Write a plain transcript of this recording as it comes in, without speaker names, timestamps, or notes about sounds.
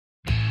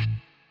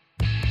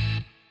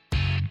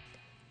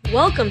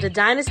Welcome to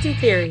Dynasty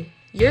Theory,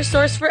 your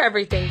source for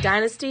everything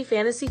Dynasty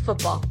Fantasy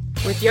Football,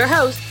 with your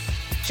hosts,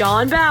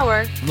 John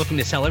Bauer. I'm looking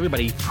to sell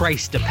everybody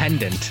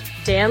price-dependent.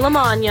 Dan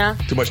Lamagna.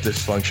 Too much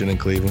dysfunction in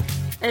Cleveland.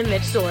 And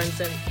Mitch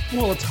Sorensen.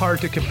 Well, it's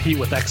hard to compete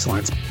with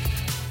excellence.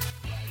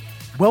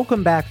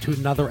 Welcome back to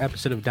another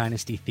episode of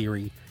Dynasty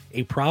Theory,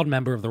 a proud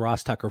member of the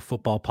Ross Tucker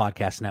Football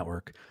Podcast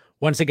Network.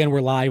 Once again,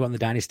 we're live on the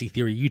Dynasty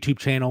Theory YouTube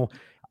channel.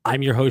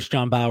 I'm your host,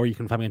 John Bauer. You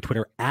can find me on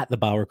Twitter at The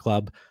Bauer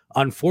Club.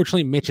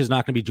 Unfortunately, Mitch is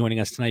not going to be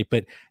joining us tonight,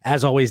 but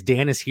as always,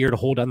 Dan is here to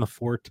hold down the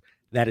fort.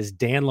 That is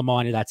Dan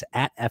Lamagna. That's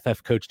at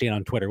FF Coach Dan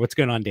on Twitter. What's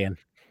going on, Dan?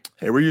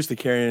 Hey, we're used to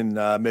carrying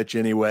Mitch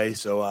anyway,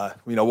 so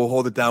we'll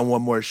hold it down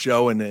one more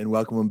show and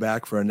welcome him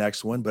back for our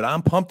next one. But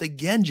I'm pumped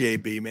again,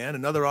 JB, man.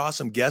 Another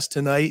awesome guest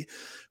tonight.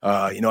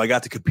 I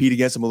got to compete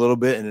against him a little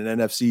bit in an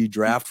NFC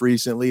draft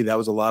recently. That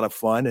was a lot of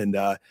fun, and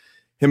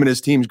him and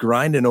his team's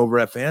grinding over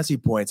at Fantasy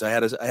Points. I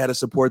had to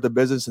support the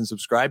business and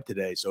subscribe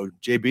today. So,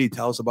 JB,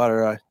 tell us about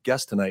our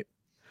guest tonight.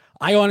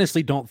 I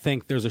honestly don't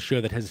think there's a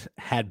show that has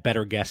had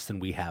better guests than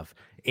we have,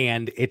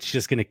 and it's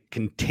just going to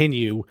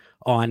continue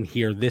on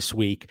here this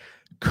week.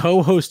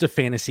 Co-host of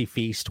Fantasy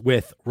Feast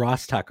with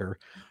Ross Tucker,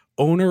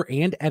 owner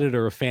and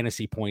editor of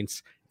Fantasy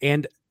Points,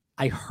 and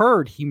I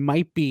heard he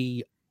might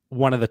be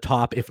one of the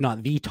top, if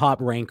not the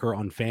top ranker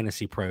on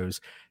Fantasy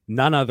Pros,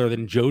 none other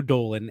than Joe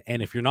Dolan.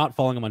 And if you're not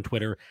following him on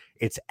Twitter,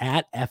 it's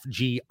at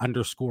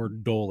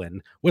FG_Dolan.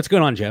 What's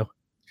going on, Joe?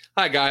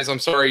 Hi, guys. I'm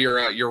sorry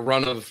your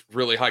run of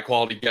really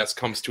high-quality guests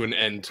comes to an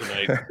end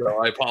tonight.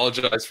 So I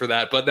apologize for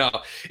that. But no,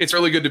 it's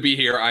really good to be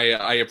here.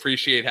 I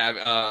appreciate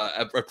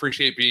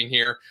appreciate being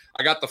here.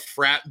 I got the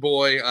frat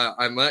boy.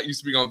 I'm not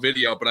used to being on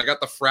video, but I got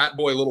the frat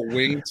boy little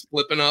wings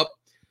flipping up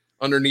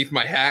underneath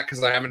my hat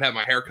because I haven't had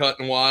my hair cut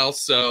in a while.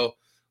 So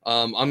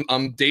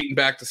I'm dating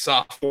back to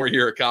sophomore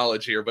year of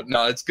college here. But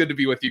no, it's good to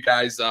be with you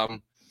guys.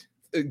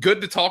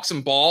 Good to talk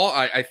some ball.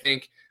 I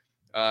think.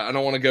 I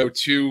don't want to go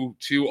too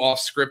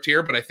off script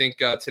here, but I think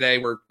today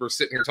we're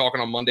sitting here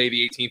talking on Monday,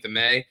 the 18th of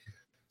May,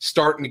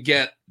 starting to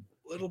get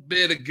a little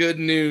bit of good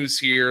news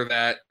here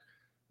that,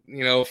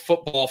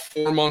 football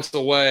 4 months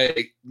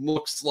away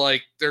looks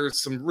like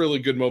there's some really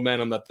good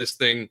momentum that this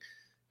thing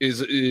is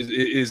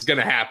going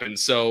to happen.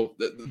 So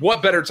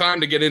what better time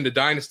to get into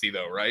Dynasty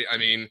though, right? I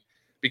mean,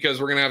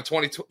 because we're going to have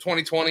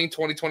 2020,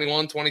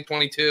 2021,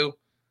 2022.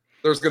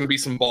 There's going to be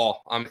some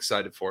ball. I'm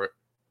excited for it.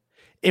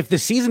 If the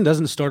season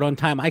doesn't start on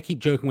time, I keep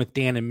joking with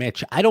Dan and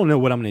Mitch, I don't know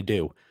what I'm going to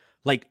do.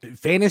 Like,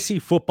 fantasy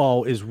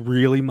football is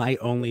really my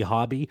only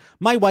hobby.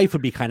 My wife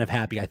would be kind of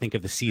happy, I think,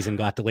 if the season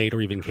got delayed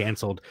or even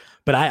canceled.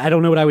 But I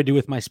don't know what I would do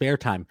with my spare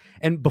time.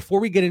 And before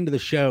we get into the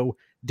show,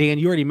 Dan,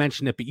 you already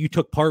mentioned it, but you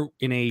took part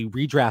in a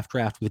redraft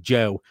draft with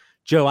Joe.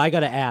 Joe, I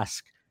got to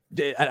ask,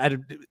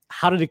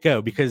 how did it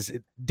go? Because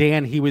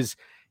Dan, he was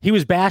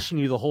bashing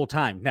you the whole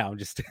time. No,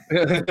 just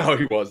no,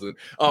 he wasn't.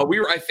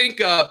 I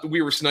think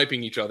we were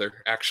sniping each other.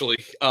 Actually,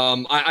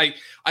 I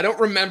don't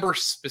remember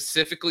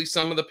specifically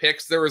some of the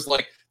picks. There was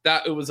like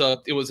that. It was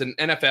an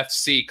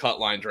NFFC cut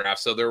line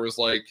draft. So there was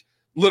like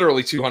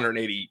literally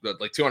 280,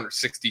 like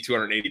 260,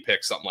 280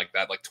 picks, something like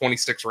that. Like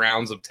 26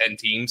 rounds of 10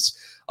 teams.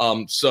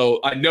 So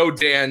I know,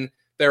 Dan,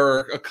 there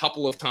were a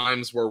couple of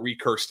times where we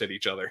cursed at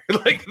each other.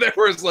 Like there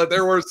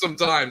were some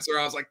times where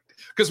I was like,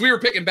 because we were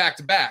picking back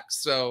to back.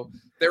 So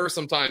there were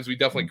some times we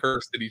definitely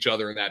cursed at each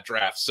other in that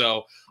draft.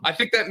 So I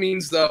think that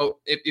means, though,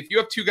 if you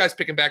have two guys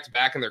picking back to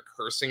back and they're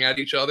cursing at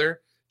each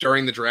other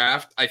during the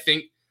draft, I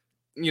think,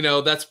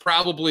 that's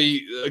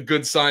probably a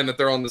good sign that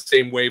they're on the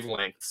same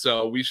wavelength.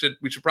 So we should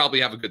probably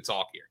have a good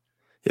talk here.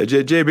 Yeah,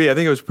 JB, I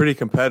think it was pretty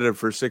competitive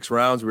for 6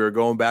 rounds. We were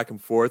going back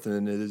and forth,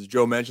 and as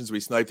Joe mentions, we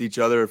sniped each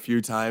other a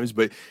few times.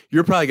 But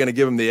you're probably going to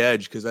give him the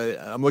edge because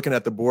I'm looking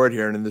at the board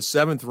here, and in the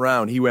 7th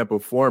round, he went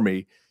before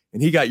me.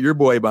 And he got your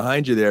boy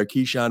behind you there,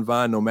 Keyshawn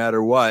Vaughn, no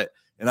matter what.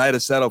 And I had to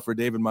settle for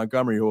David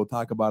Montgomery, who we'll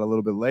talk about a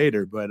little bit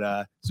later. But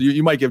so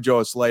you might give Joe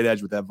a slight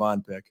edge with that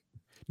Vaughn pick.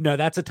 No,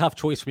 that's a tough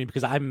choice for me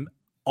because I'm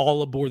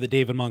all aboard the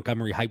David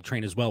Montgomery hype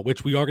train as well,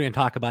 which we are going to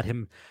talk about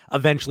him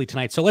eventually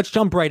tonight. So let's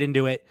jump right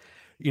into it.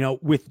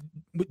 With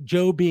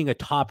Joe being a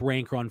top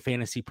ranker on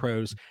Fantasy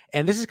Pros,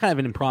 and this is kind of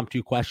an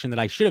impromptu question that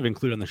I should have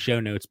included on the show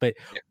notes, but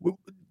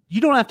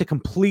you don't have to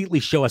completely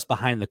show us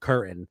behind the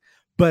curtain.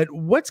 But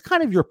what's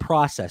kind of your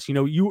process?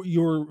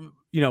 You're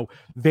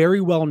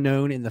very well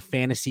known in the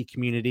fantasy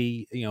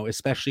community,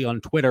 especially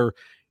on Twitter.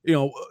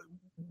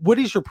 What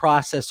is your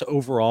process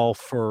overall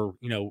for,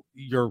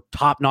 your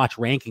top-notch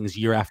rankings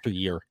year after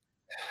year?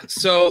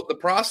 So the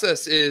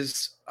process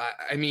is,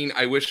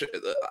 I wish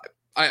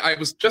I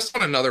was just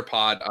on another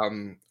pod.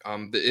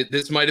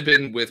 This might have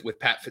been with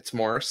Pat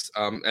Fitzmaurice,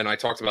 and I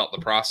talked about the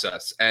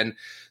process. And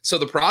so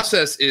the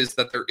process is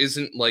that there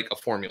isn't like a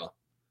formula.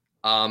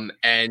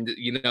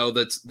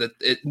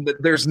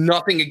 There's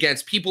nothing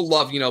against. People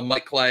love,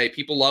 Mike Clay.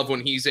 People love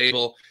when he's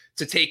able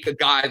to take a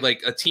guy,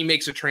 like a team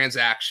makes a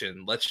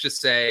transaction. Let's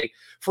just say,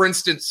 for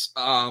instance,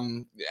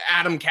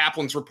 Adam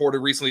Kaplan's reported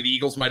recently the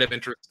Eagles might have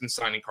interest in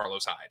signing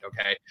Carlos Hyde.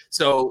 Okay.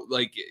 So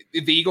like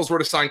if the Eagles were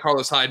to sign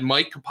Carlos Hyde,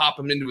 Mike could pop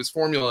him into his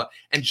formula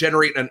and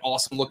generate an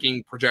awesome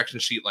looking projection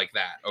sheet like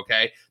that.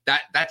 Okay.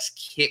 That's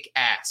kick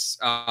ass.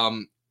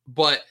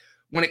 But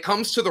when it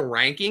comes to the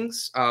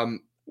rankings,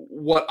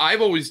 what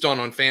I've always done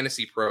on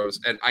Fantasy Pros,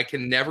 and I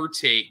can never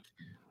take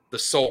the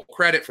sole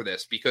credit for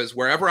this, because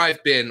wherever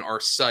I've been, our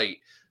site,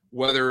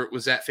 whether it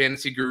was at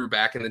Fantasy Guru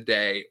back in the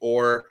day,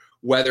 or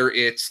whether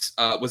it's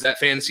was at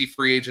Fantasy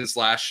Free Agents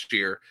last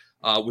year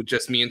with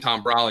just me and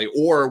Tom Brawley,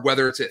 or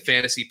whether it's at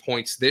Fantasy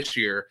Points this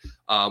year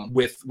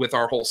with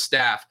our whole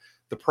staff,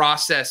 the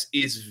process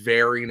is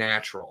very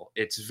natural.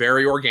 It's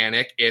very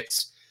organic.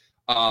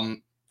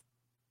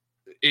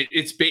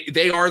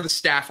 They are the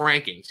staff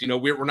rankings. You know,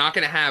 we're not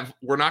going to have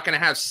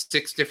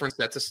 6 different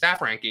sets of staff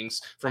rankings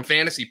from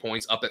Fantasy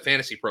Points up at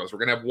Fantasy Pros. We're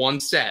going to have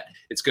one set.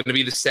 It's going to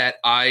be the set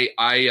I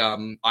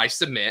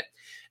submit.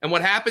 And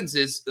what happens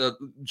is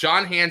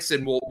John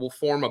Hansen will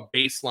form a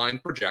baseline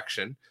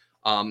projection.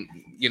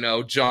 You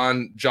know,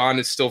 John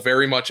is still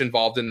very much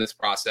involved in this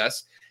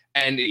process,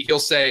 and he'll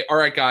say, "All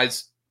right,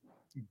 guys,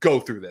 go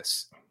through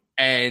this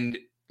and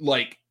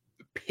like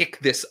pick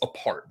this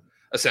apart."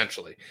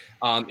 Essentially,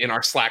 in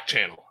our Slack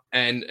channel,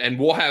 and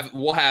we'll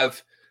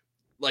have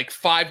like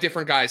 5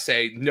 different guys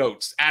say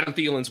notes. Adam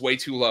Thielen's way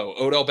too low.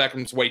 Odell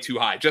Beckham's way too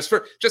high. Just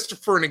for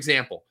an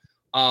example.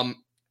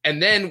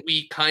 And then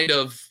we kind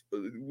of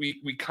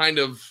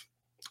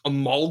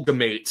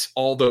amalgamate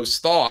all those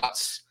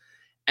thoughts,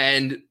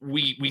 and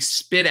we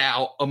spit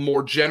out a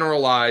more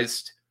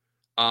generalized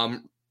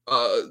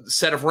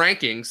set of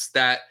rankings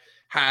that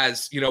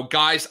has, you know,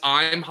 guys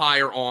I'm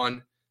higher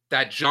on,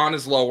 that John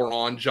is lower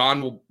on.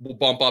 John will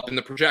bump up in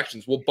the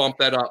projections. We'll bump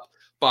that up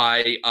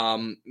by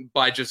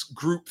just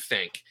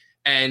groupthink.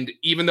 And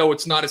even though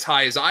it's not as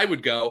high as I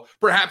would go,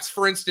 perhaps,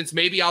 for instance,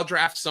 maybe I'll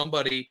draft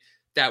somebody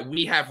that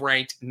we have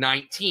ranked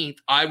 19th.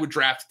 I would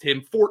draft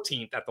him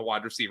 14th at the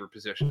wide receiver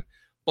position.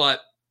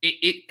 But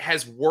it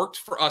has worked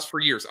for us for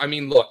years. I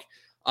mean, look,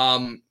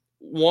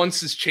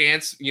 once is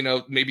chance, you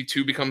know, maybe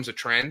 2 becomes a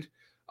trend.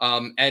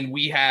 And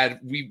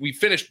we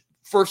finished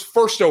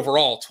first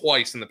overall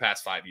twice in the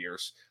past 5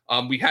 years.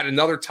 We had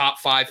another top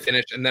 5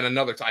 finish, and then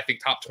another, I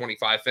think, top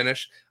 25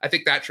 finish. I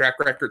think that track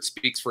record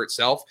speaks for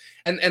itself.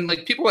 And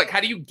like, people are like,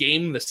 how do you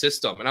game the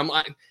system? And I'm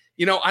like,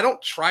 you know, I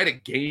don't try to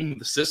game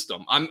the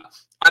system. I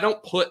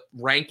don't put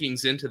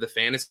rankings into the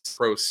Fantasy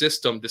Pro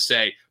system to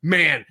say,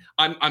 man,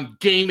 I'm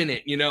gaming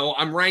it. You know,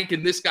 I'm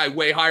ranking this guy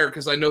way higher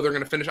because I know they're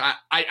going to finish.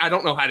 I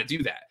don't know how to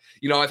do that.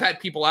 You know, I've had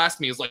people ask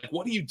me, is like,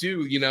 what do you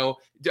do? You know,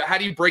 how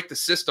do you break the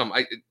system?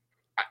 I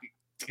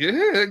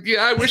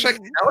wish I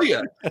could tell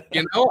you.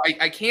 You know,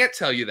 I can't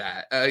tell you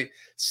that. I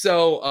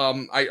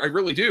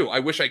really do. I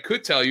wish I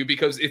could tell you,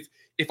 because if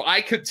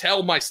I could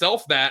tell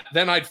myself that,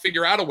 then I'd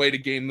figure out a way to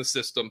game the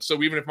system.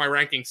 So even if my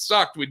rankings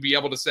sucked, we'd be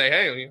able to say,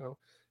 hey, you know,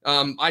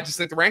 I just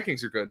think the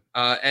rankings are good.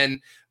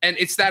 And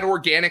it's that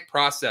organic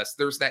process.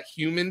 There's that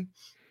human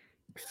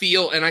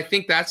feel, and I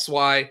think that's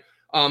why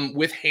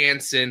with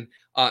Hansen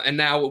and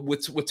now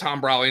with Tom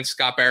Brawley and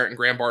Scott Barrett and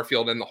Graham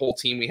Barfield and the whole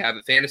team we have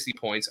at Fantasy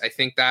Points, I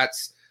think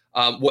that's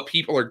what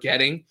people are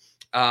getting.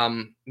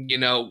 You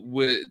know,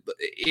 we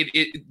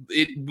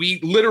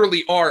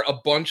literally are a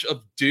bunch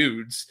of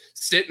dudes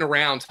sitting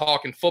around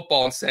talking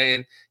football and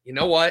saying, you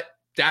know what,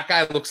 that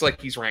guy looks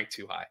like he's ranked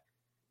too high.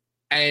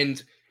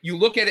 And you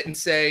look at it and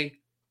say,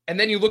 and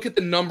then you look at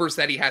the numbers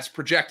that he has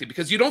projected,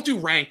 because you don't do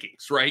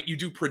rankings, right? You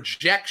do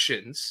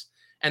projections,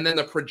 and then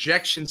the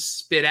projections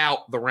spit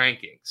out the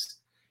rankings.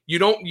 You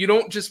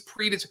don't just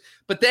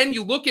but then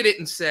you look at it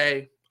and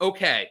say,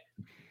 okay,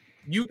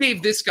 you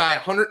gave this guy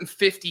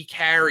 150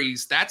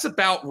 carries. That's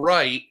about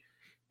right,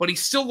 but he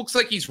still looks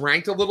like he's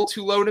ranked a little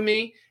too low to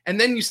me. And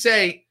then you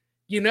say,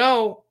 you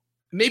know,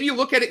 maybe you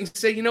look at it and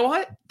say, you know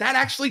what? That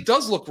actually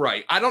does look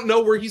right. I don't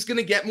know where he's going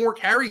to get more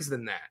carries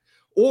than that.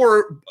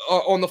 Or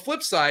on the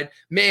flip side,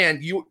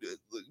 man,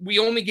 we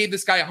only gave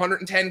this guy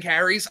 110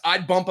 carries.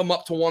 I'd bump him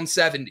up to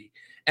 170.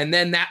 And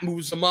then that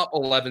moves him up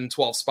 11,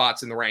 12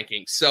 spots in the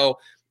rankings. So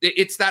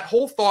it's that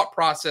whole thought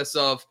process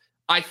of,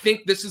 I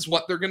think this is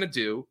what they're going to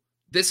do.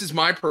 This is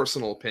my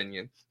personal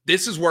opinion.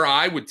 This is where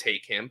I would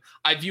take him.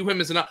 I view him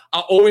as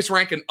I'll always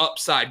rank an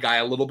upside guy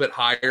a little bit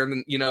higher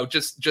than, you know,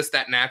 just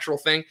that natural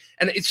thing.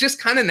 And it's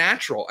just kind of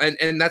natural.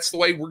 And that's the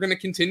way we're going to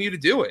continue to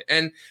do it.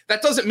 And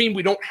that doesn't mean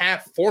we don't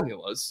have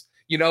formulas.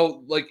 You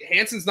know, like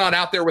Hansen's not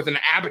out there with an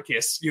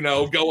abacus, you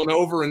know, going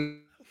over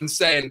and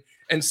saying,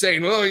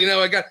 well, you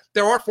know,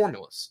 there are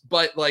formulas,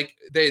 but like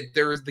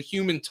there is the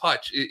human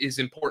touch is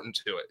important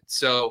to it.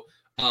 So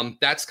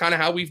that's kind of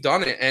how we've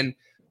done it. And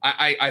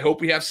I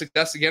hope we have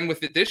success again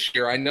with it this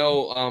year. I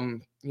know,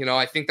 you know,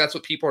 I think that's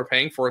what people are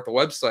paying for at the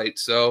website.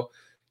 So,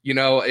 you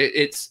know,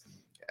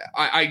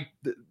 I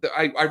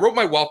wrote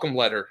my welcome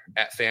letter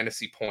at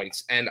Fantasy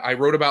Points, and I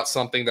wrote about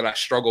something that I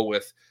struggle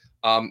with.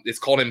 It's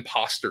called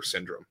imposter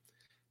syndrome.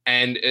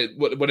 And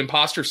what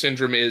imposter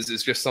syndrome is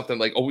just something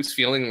like always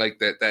feeling like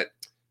that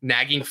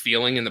nagging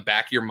feeling in the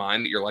back of your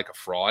mind that you're like a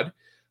fraud.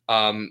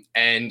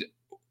 And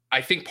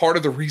I think part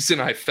of the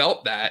reason I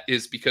felt that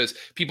is because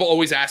people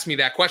always ask me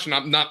that question.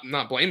 I'm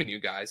not blaming you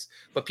guys,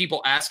 but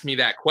people ask me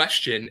that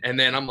question, and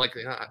then I'm like,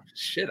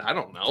 shit, I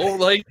don't know.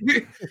 Like,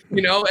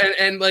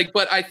 and like,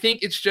 but I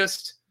think it's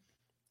just,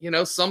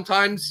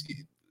 sometimes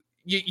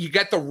you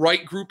get the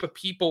right group of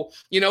people.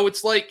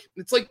 It's like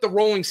the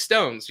Rolling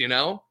Stones,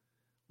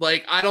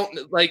 like, I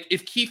don't like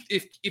if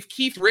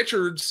Keith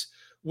Richards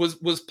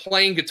was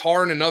playing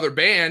guitar in another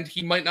band,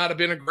 he might not have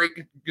been a great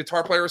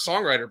guitar player or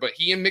songwriter, but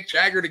he and Mick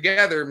Jagger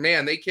together,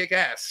 man, they kick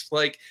ass.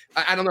 Like,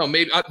 I don't know,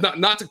 maybe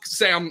not to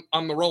say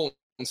I'm the Rolling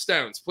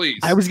Stones, please.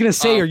 I was gonna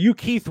say, are you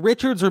Keith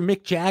Richards or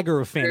Mick Jagger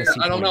of fantasy?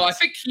 I don't know. I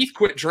think Keith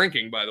quit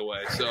drinking, by the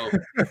way. So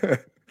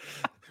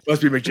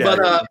must be Mick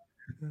Jagger.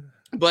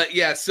 But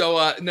yeah, so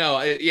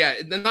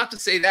not to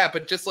say that,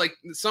 but just like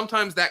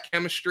sometimes that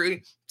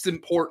chemistry is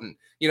important.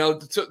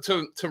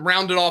 To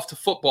round it off to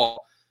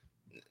football.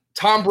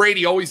 Tom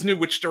Brady always knew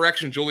which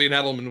direction Julian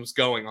Edelman was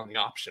going on the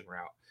option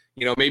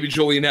route. Maybe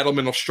Julian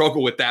Edelman will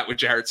struggle with that with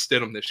Jarrett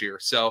Stidham this year.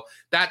 So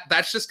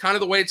that's just kind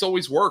of the way it's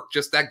always worked,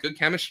 just that good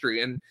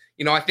chemistry. And,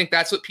 I think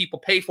that's what people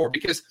pay for,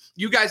 because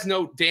you guys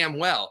know damn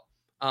well,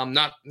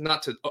 not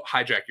to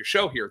hijack your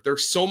show here,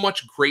 there's so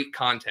much great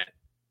content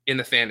in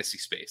the fantasy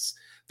space.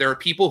 There are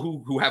people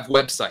who have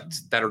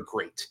websites that are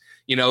great.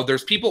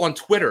 There's people on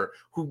Twitter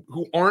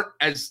who aren't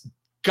as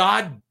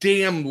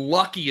goddamn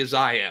lucky as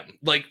I am,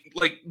 like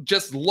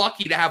just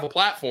lucky to have a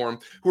platform,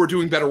 who are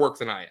doing better work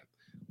than I am.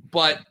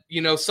 But,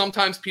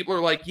 sometimes people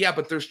are like, yeah,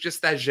 but there's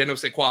just that je ne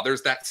sais quoi.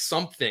 There's that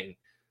something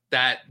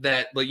that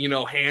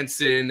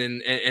Hansen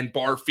and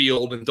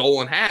Barfield and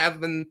Dolan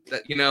have. And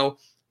that,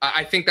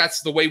 I think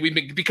that's the way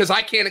because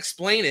I can't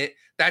explain it.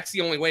 That's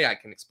the only way I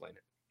can explain it.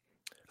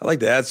 I'd like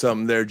to add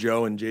something there,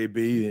 Joe and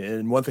JB.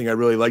 And one thing I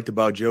really liked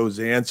about Joe's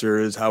answer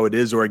is how it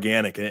is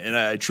organic. And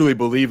I truly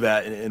believe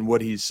that in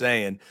what he's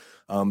saying.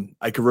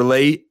 I could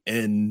relate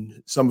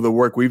in some of the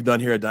work we've done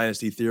here at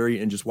Dynasty Theory,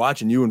 and just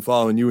watching you and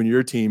following you and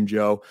your team,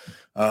 Joe.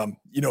 When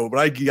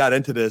I got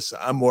into this,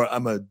 I'm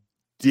a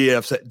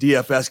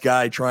DFS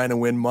guy trying to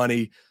win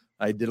money.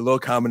 I did a little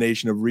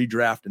combination of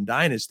redraft and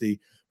Dynasty,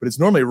 but it's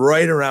normally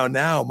right around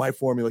now my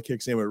formula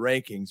kicks in with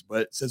rankings.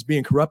 But since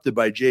being corrupted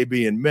by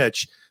JB and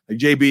Mitch, like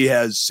JB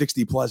has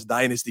 60 plus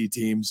Dynasty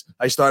teams.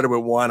 I started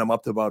with one. I'm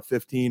up to about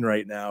 15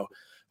 right now.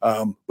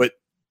 But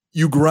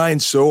you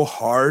grind so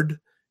hard,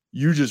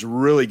 you just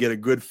really get a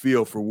good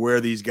feel for where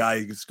these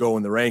guys go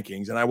in the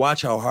rankings. And I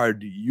watch how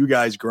hard you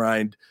guys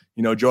grind.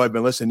 Joe, I've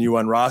been listening to you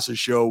on Ross's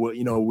show,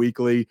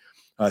 weekly.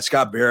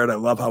 Scott Barrett, I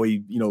love how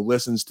he,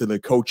 listens to the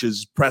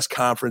coaches' press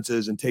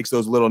conferences and takes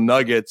those little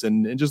nuggets,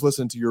 and just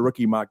listen to your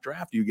rookie mock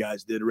draft you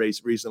guys did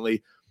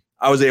recently.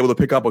 I was able to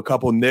pick up a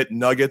couple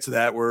nuggets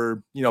that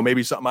were,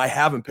 maybe something I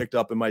haven't picked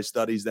up in my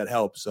studies that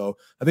help. So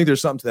I think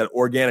there's something to that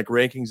organic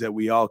rankings that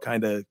we all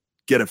kind of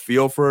get a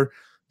feel for,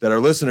 that our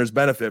listeners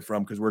benefit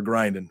from, because we're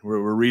grinding.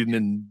 We're reading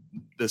in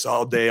this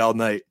all day, all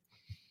night.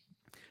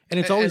 And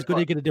it's always good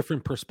to get a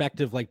different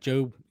perspective like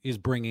Joe is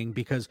bringing,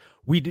 because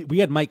we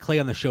had Mike Clay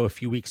on the show a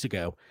few weeks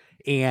ago,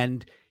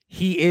 and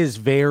he is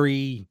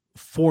very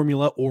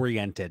formula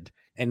oriented.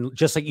 And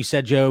just like you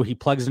said, Joe, he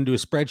plugs into a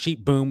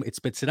spreadsheet, boom, it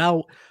spits it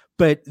out.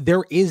 But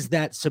there is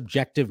that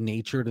subjective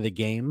nature to the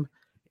game,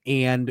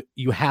 and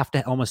you have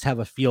to almost have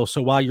a feel.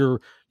 So while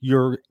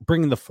you're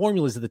bringing the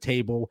formulas to the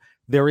table,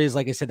 there is,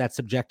 like I said, that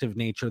subjective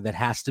nature that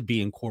has to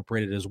be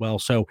incorporated as well.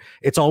 So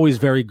it's always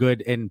very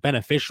good and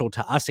beneficial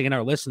to us and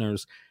our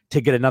listeners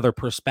to get another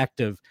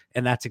perspective.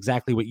 And that's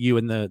exactly what you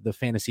and the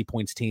Fantasy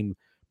Points team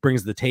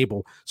brings to the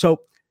table.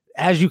 So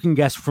as you can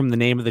guess from the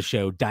name of the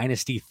show,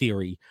 Dynasty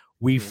Theory,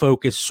 we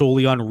focus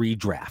solely on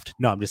redraft.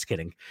 No, I'm just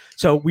kidding.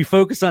 So we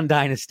focus on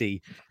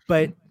Dynasty,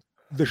 but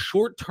the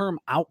short-term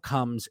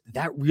outcomes,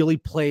 that really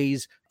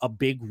plays a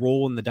big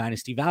role in the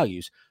Dynasty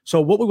values. So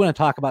what we want to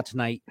talk about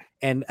tonight,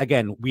 and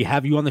again, we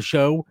have you on the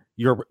show.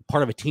 You're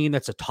part of a team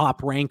that's a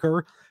top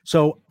ranker.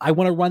 So I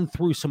want to run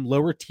through some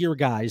lower tier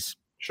guys,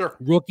 sure,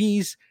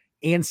 rookies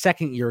and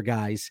second year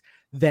guys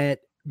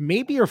that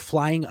maybe are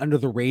flying under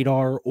the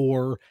radar,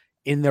 or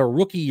in their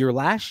rookie year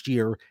last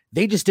year,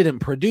 they just didn't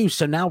produce.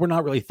 So now we're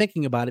not really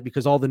thinking about it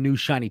because all the new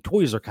shiny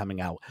toys are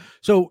coming out.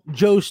 So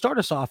Joe, start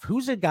us off.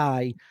 Who's a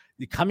guy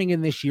coming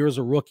in this year as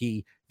a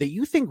rookie that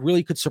you think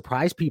really could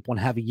surprise people and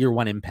have a year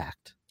one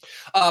impact?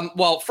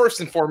 Well, first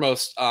and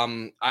foremost,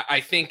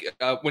 I think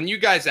when you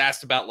guys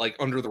asked about like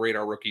under the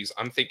radar rookies,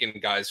 I'm thinking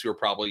guys who are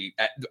probably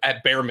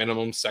at bare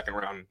minimum second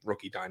round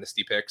rookie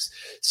dynasty picks.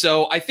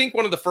 So I think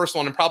one of the first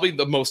one, and probably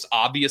the most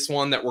obvious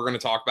one that we're going to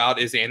talk about,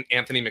 is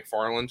Anthony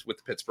McFarland with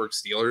the Pittsburgh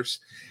Steelers.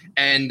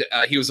 And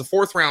he was a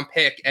 4th round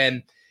pick.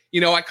 And,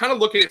 I kind of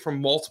look at it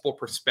from multiple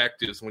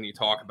perspectives when you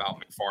talk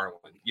about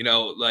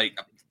McFarland. Like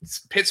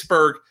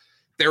Pittsburgh,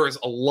 there is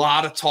a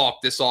lot of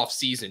talk this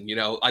offseason.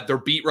 Their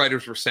beat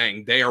writers were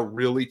saying they are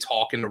really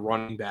talking to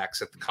running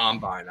backs at the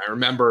combine. I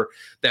remember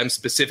them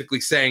specifically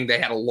saying they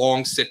had a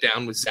long sit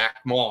down with Zach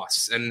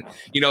Moss. And,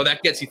 that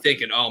gets you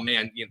thinking, oh,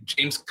 man,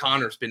 James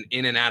Conner's been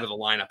in and out of the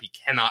lineup. He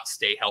cannot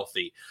stay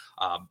healthy.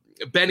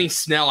 Benny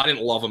Snell, I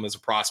didn't love him as a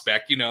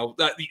prospect.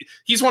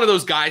 He's one of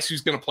those guys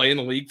who's going to play in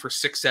the league for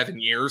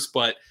 6-7 years,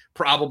 but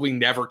probably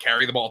never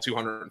carry the ball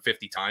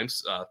 250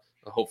 times.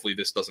 Hopefully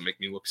this doesn't make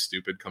me look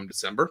stupid come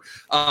December.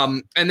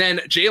 And then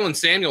Jalen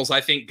Samuels,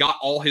 I think, got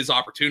all his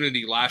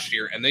opportunity last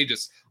year, and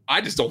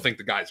I just don't think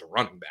the guy's a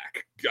running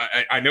back.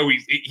 I know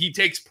he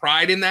takes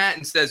pride in that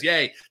and says,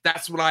 yay,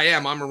 that's what I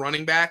am. I'm a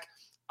running back.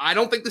 I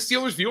don't think the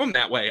Steelers view him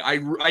that way.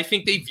 I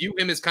think they view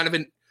him as kind of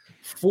an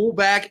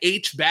fullback,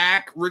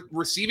 H-back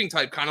receiving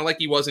type, kind of like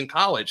he was in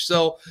college.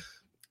 So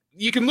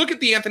you can look at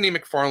the Anthony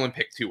McFarland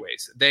pick two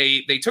ways.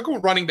 They took a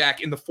running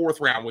back in the 4th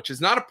round, which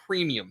is not a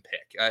premium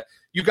pick.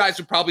 You guys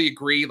would probably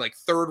agree, like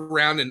 3rd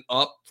round and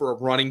up for a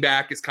running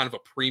back is kind of a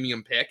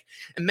premium pick.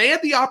 And they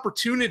had the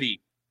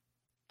opportunity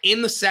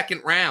in the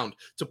 2nd round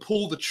to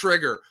pull the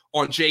trigger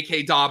on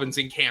J.K. Dobbins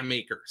and Cam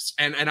Akers.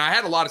 And I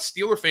had a lot of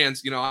Steeler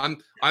fans,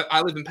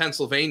 I live in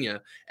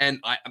Pennsylvania, and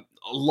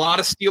a lot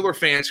of Steeler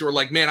fans who were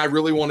like, man, I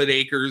really wanted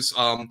Akers.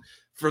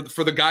 For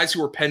the guys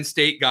who were Penn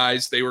State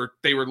guys, they were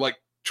like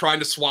trying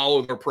to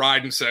swallow their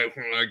pride and say,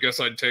 I guess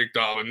I'd take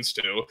Dobbins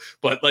too.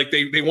 But like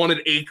they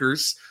wanted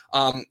Akers.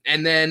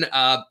 And then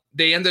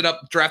they ended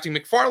up drafting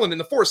McFarland in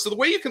the 4th. So the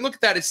way you can look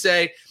at that is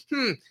say,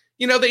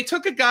 they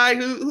took a guy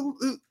who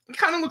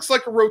kind of looks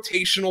like a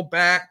rotational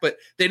back, but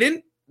they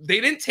didn't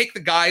take the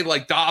guy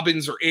like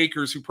Dobbins or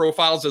Akers who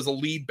profiles as a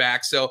lead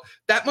back. So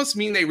that must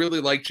mean they really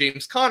like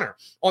James Conner.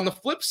 On the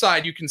flip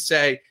side, you can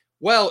say,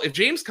 well, if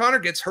James Conner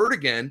gets hurt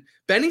again,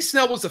 Benny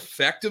Snell was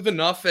effective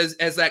enough as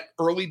that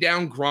early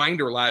down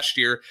grinder last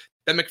year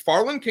that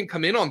McFarland can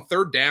come in on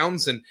 3rd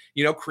downs and,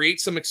 create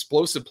some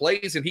explosive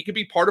plays, and he could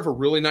be part of a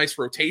really nice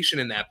rotation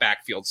in that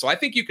backfield. So I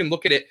think you can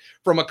look at it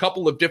from a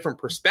couple of different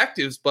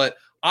perspectives, but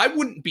I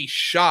wouldn't be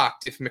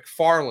shocked if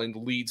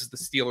McFarland leads the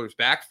Steelers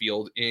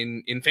backfield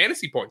in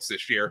fantasy points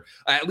this year,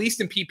 at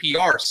least in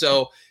PPR.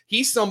 So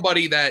he's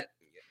somebody that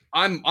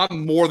I'm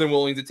more than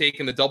willing to take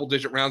in the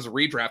double-digit rounds of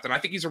redraft, and I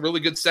think he's a really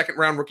good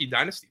 2nd-round rookie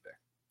dynasty pick.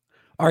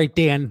 All right,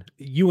 Dan,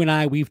 you and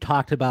I, we've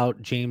talked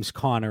about James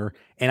Conner,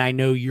 and I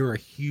know you're a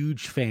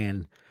huge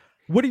fan.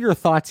 What are your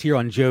thoughts here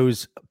on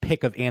Joe's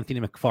pick of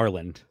Anthony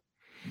McFarland?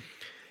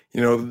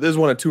 There's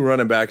one of 2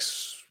 running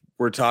backs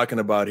we're talking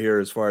about here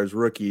as far as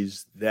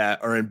rookies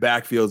that are in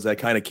backfields that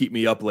kind of keep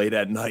me up late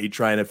at night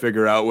trying to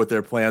figure out what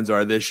their plans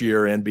are this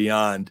year and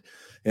beyond.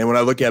 And when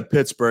I look at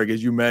Pittsburgh,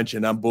 as you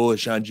mentioned, I'm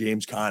bullish on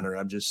James Conner.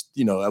 I'm just,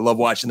 I love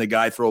watching the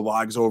guy throw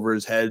logs over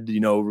his head,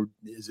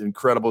 his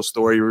incredible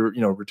story,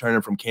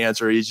 returning from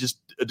cancer. He's just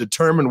a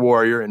determined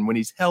warrior. And when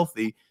he's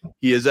healthy,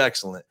 he is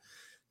excellent.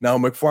 Now,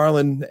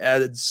 McFarland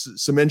adds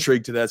some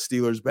intrigue to that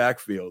Steelers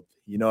backfield.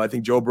 I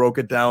think Joe broke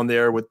it down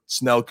there, what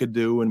Snell could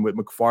do and what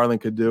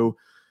McFarland could do.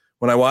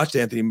 When I watched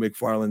Anthony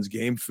McFarland's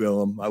game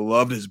film, I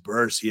loved his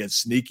burst. He had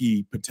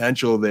sneaky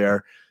potential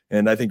there.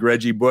 And I think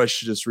Reggie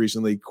Bush just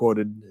recently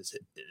quoted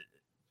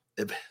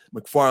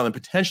McFarland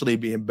potentially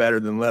being better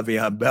than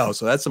Le'Veon Bell.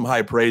 So that's some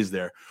high praise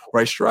there.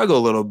 Where I struggle a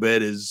little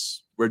bit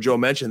is where Joe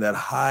mentioned that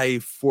high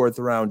 4th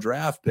round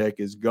draft pick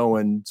is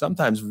going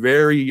sometimes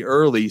very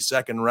early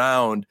 2nd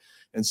round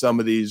in some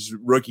of these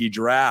rookie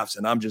drafts.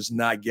 And I'm just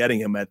not getting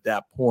him at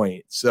that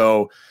point.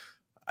 So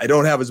I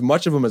don't have as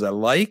much of him as I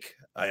like.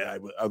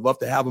 I'd love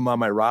to have him on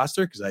my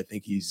roster because I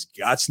think he's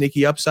got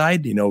sneaky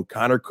upside.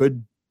 Conner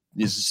could,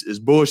 as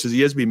bullish as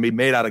he is, be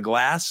made out of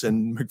glass,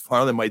 and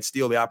McFarland might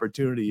steal the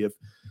opportunity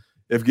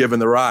if given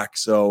the rock.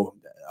 So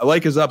I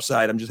like his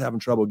upside. I'm just having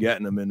trouble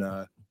getting him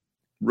in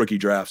rookie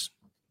drafts.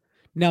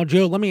 Now,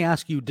 Joe, let me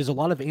ask you, does a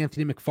lot of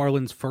Anthony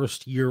McFarland's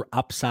 1st year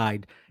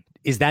upside,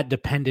 is that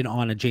dependent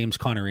on a James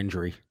Conner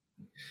injury?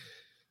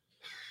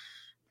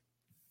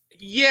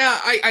 Yeah,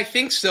 I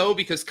think so,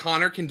 because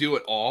Conner can do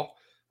it all.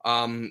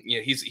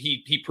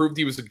 He proved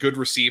he was a good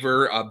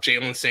receiver.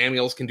 Jalen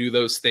Samuels can do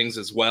those things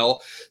as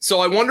well. So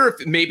I wonder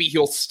if maybe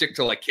he'll stick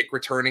to like kick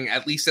returning,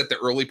 at least at the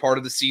early part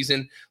of the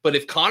season. But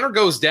if Conner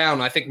goes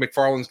down, I think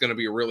McFarland's going to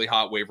be a really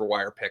hot waiver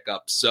wire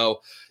pickup.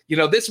 So,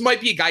 this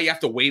might be a guy you have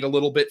to wait a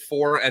little bit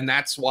for. And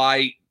that's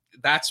why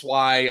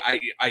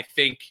I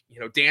think,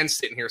 Dan's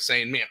sitting here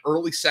saying, man,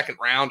 early 2nd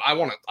round, I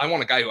want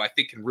a guy who I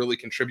think can really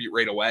contribute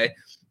right away.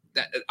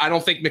 I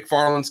don't think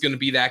McFarland's going to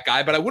be that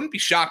guy, but I wouldn't be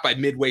shocked by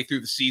midway through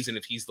the season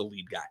if he's the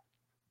lead guy.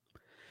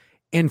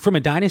 And from a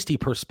dynasty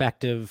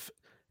perspective,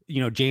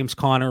 James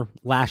Conner,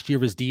 last year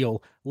his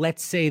deal,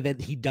 let's say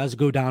that he does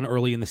go down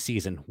early in the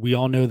season. We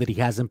all know that he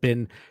hasn't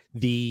been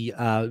the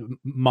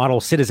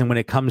model citizen when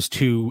it comes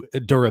to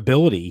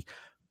durability.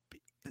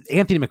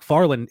 Anthony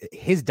McFarland,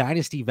 his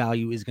dynasty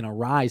value is going to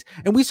rise.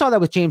 And we saw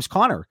that with James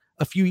Conner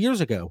a few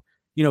years ago.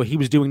 He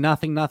was doing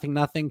nothing, got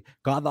the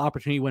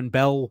opportunity when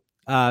Bell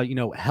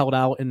held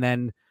out and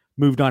then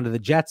moved on to the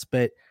Jets.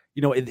 But,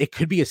 it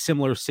could be a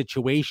similar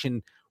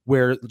situation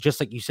where, just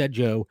like you said,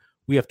 Joe,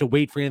 we have to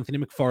wait for Anthony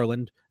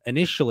McFarland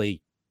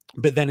initially,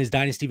 but then his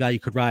dynasty value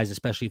could rise,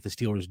 especially if the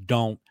Steelers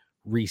don't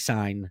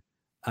re-sign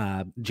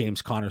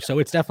James Conner. So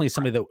it's definitely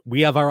somebody that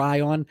we have our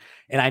eye on.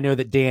 And I know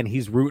that Dan,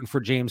 he's rooting for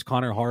James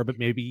Conner hard, but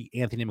maybe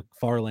Anthony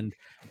McFarland,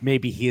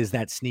 maybe he is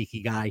that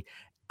sneaky guy.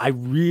 I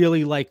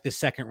really like the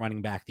 2nd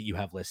running back that you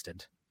have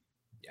listed.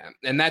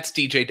 Yeah, and that's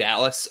DJ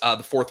Dallas, the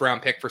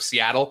 4th-round pick for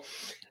Seattle.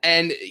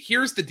 And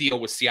here's the deal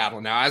with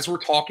Seattle now. As we're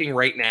talking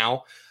right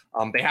now,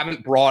 they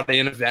haven't brought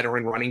in a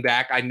veteran running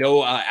back. I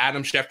know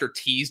Adam Schefter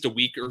teased a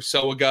week or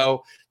so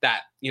ago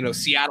that,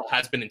 Seattle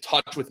has been in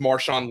touch with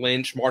Marshawn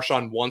Lynch.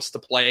 Marshawn wants to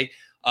play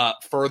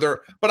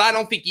further, but I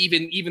don't think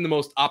even the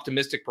most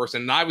optimistic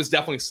person, and I was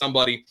definitely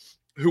somebody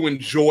who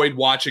enjoyed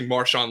watching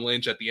Marshawn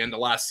Lynch at the end of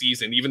last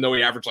season, even though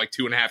he averaged like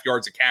 2.5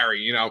 yards a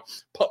carry,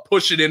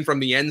 push it in from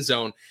the end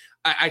zone.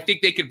 I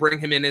think they could bring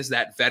him in as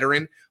that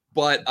veteran,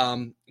 but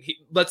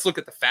let's look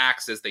at the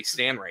facts as they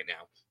stand right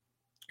now.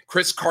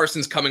 Chris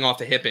Carson's coming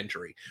off a hip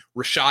injury.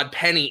 Rashad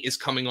Penny is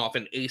coming off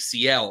an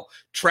ACL.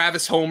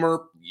 Travis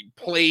Homer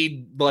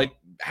played like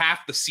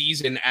half the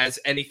season as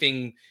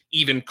anything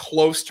even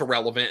close to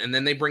relevant, and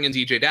then they bring in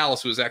DJ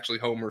Dallas, who was actually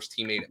Homer's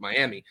teammate at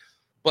Miami.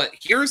 But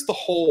here's the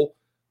whole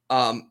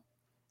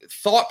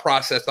thought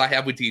process I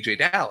have with DJ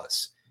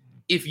Dallas.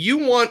 If you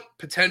want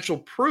potential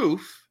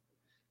proof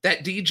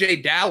that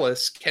DJ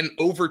Dallas can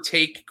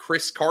overtake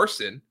Chris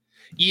Carson,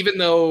 even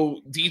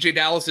though DJ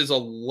Dallas is a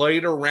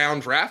later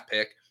round draft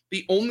pick,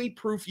 the only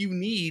proof you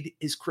need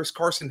is Chris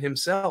Carson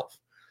himself.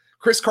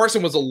 Chris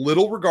Carson was a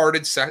little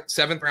regarded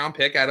 7th-round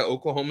pick out of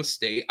Oklahoma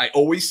State. I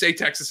always say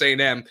Texas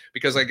A&M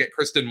because I get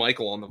Kristen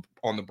Michael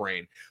on the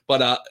brain.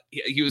 But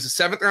he was a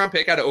 7th-round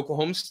pick out of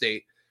Oklahoma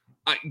State.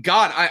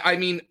 I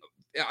mean,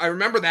 I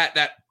remember that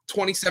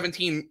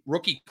 2017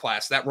 rookie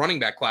class, that running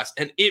back class,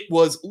 and it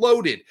was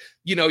loaded.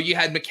 You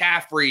had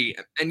McCaffrey,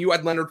 and you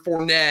had Leonard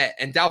Fournette,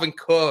 and Dalvin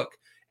Cook,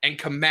 and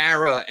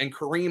Kamara, and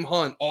Kareem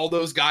Hunt. All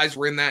those guys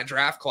were in that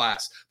draft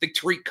class. I think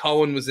Tariq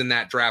Cohen was in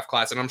that draft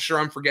class, and I'm sure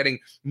I'm forgetting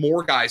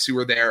more guys who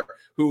were there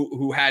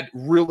who had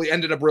really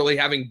ended up really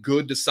having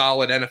good to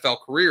solid NFL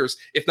careers,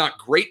 if not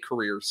great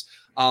careers.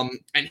 And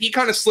he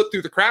kind of slipped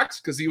through the cracks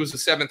because he was a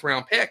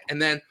 7th-round pick,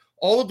 and then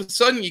all of a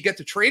sudden you get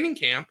to training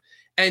camp,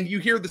 and you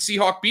hear the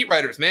Seahawk beat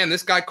writers, man,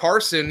 this guy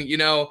Carson,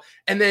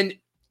 and then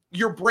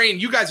your brain,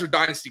 you guys are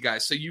dynasty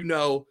guys,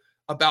 so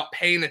about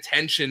paying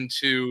attention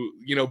to,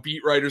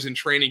 beat writers in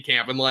training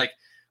camp and like,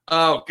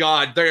 oh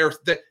God,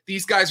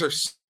 these guys are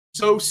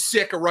so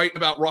sick of writing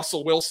about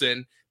Russell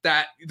Wilson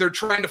that they're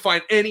trying to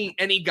find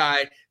any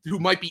guy who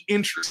might be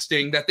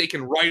interesting that they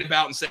can write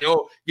about and say,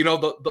 oh,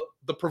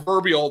 the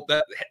proverbial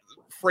that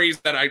phrase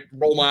that I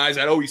roll my eyes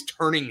at, oh, he's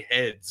turning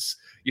heads.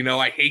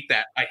 I hate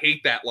that. I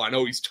hate that line.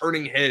 Oh, he's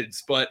turning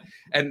heads.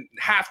 And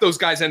half those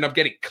guys end up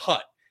getting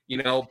cut,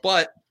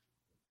 but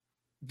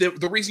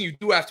the reason you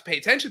do have to pay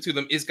attention to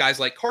them is guys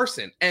like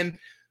Carson. And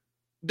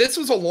this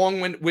was a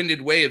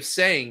long-winded way of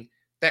saying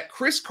that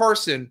Chris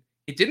Carson,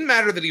 it didn't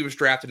matter that he was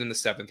drafted in the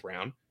 7th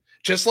round,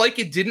 just like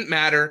it didn't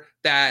matter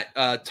that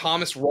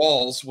Thomas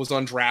Rawls was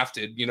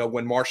undrafted,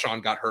 when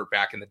Marshawn got hurt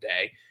back in the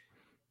day.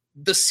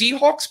 The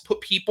Seahawks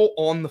put people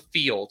on the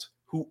field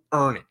who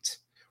earn it.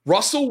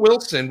 Russell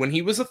Wilson, when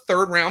he was a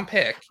 3rd-round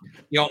pick,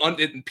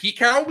 Pete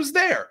Carroll was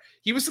there.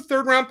 He was a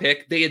 3rd-round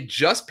pick. They had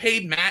just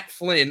paid Matt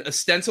Flynn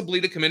ostensibly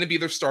to come in and be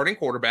their starting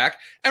quarterback,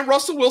 and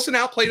Russell Wilson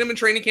outplayed him in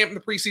training camp in the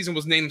preseason,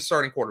 was named the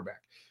starting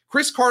quarterback.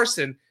 Chris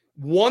Carson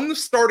won the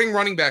starting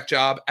running back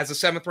job as a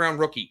 7th-round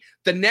rookie.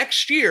 The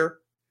next year,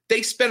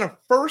 they spent a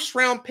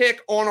 1st-round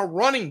pick on a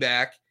running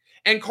back,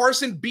 and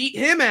Carson beat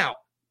him out.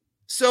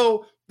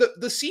 So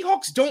the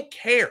Seahawks don't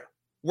care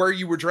where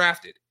you were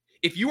drafted.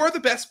 If you are the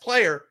best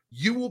player,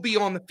 you will be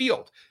on the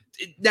field.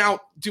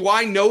 Now, do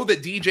I know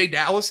that DJ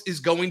Dallas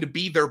is going to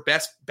be their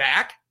best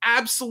back?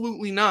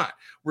 Absolutely not.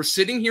 We're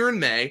sitting here in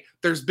May.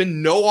 There's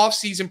been no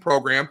offseason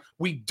program.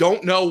 We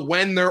don't know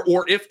when there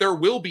or if there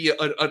will be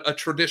a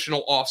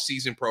traditional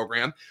offseason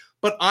program.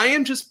 But I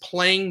am just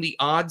playing the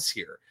odds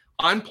here.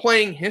 I'm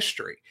playing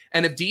history.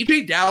 And if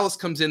DJ Dallas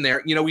comes in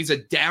there, he's a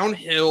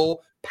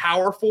downhill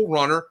powerful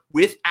runner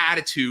with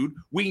attitude.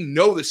 We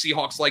know the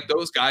Seahawks like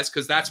those guys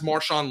because that's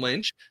Marshawn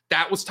Lynch.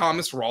 That was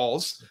Thomas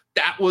Rawls.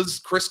 That was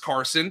Chris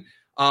Carson.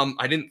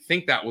 I didn't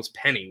think that was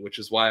Penny, which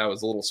is why I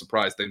was a little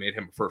surprised they made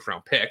him a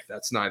 1st-round pick.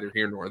 That's neither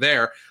here nor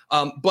there.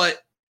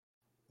 But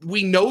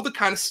we know the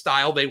kind of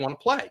style they want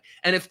to play.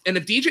 And if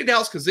DJ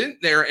Dallas comes in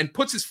there and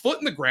puts his foot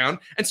in the ground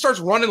and starts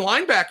running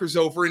linebackers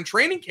over in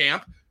training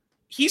camp,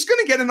 he's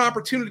going to get an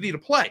opportunity to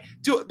play.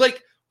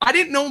 I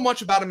didn't know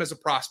much about him as a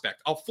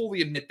prospect. I'll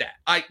fully admit that.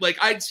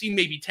 I'd seen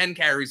maybe 10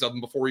 carries of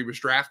him before he was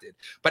drafted.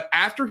 But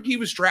after he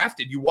was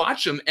drafted, you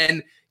watch him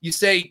and you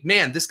say,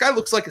 man, this guy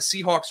looks like a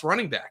Seahawks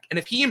running back. And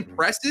if he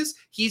impresses,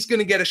 he's going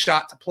to get a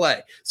shot to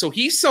play. So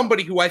he's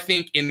somebody who I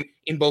think in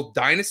both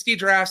dynasty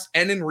drafts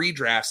and in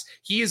redrafts,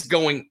 he is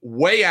going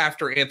way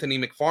after Anthony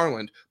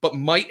McFarland, but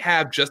might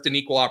have just an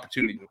equal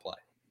opportunity to play.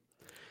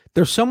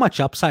 There's so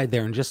much upside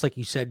there. And just like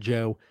you said,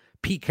 Joe,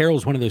 Pete Carroll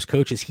is one of those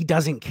coaches. He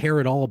doesn't care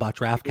at all about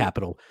draft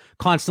capital.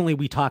 Constantly,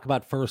 we talk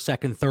about 1st,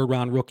 2nd,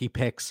 3rd-round rookie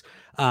picks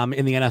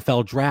in the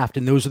NFL draft,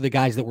 and those are the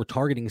guys that we're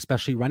targeting,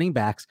 especially running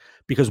backs,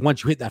 because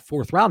once you hit that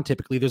 4th round,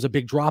 typically there's a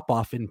big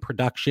drop-off in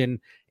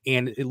production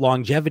and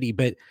longevity.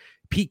 But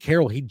Pete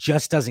Carroll, he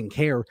just doesn't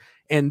care.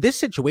 And this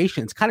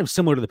situation is kind of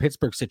similar to the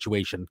Pittsburgh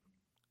situation.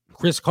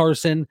 Chris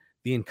Carson,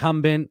 the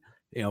incumbent,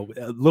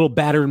 a little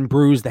battered and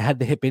bruised that had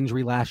the hip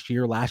injury last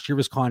year. Last year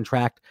was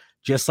contract,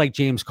 just like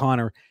James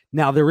Conner.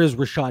 Now there is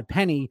Rashad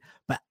Penny,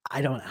 but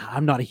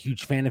I'm not a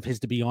huge fan of his,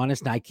 to be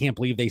honest. And I can't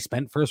believe they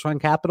spent first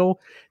round capital.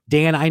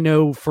 Dan, I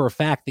know for a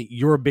fact that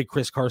you're a big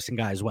Chris Carson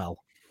guy as well.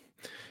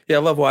 Yeah, I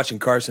love watching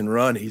Carson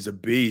run. He's a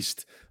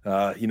beast.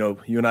 You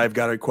and I have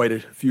got quite a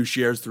few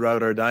shares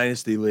throughout our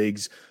dynasty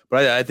leagues,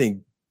 but I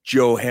think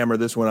Joe hammered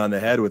this one on the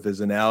head with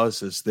his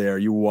analysis there.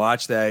 You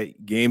watch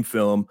that game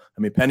film.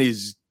 I mean,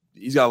 Penny's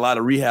he's got a lot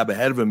of rehab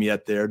ahead of him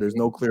yet there. There's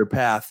no clear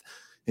path.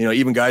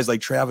 Even guys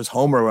like Travis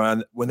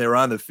Homer, when they were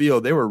on the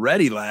field, they were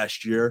ready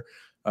last year.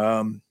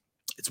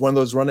 It's one of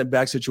those running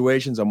back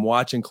situations I'm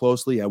watching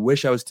closely. I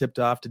wish I was tipped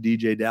off to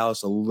DJ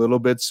Dallas a little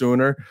bit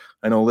sooner.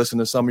 I know, listen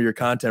to some of your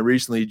content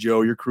recently,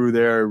 Joe, your crew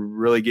there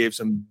really gave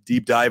some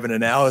deep dive and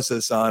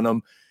analysis on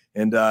him.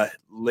 And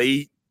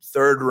late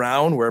third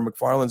round, where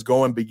McFarland's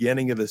going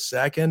beginning of the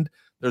second,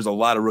 there's a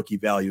lot of rookie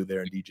value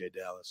there in DJ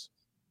Dallas.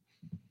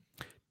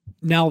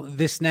 Now,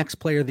 this next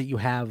player that you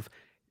have,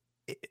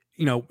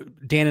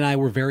 Dan and I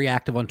were very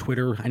active on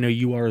Twitter. I know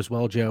you are as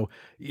well, Joe.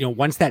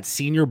 Once that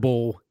Senior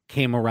Bowl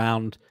came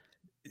around,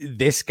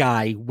 this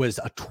guy was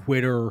a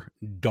Twitter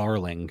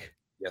darling.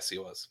 Yes, he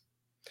was.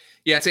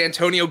 Yeah, it's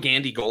Antonio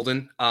Gandy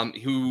Golden,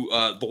 who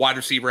the wide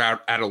receiver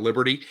out of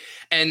Liberty.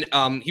 And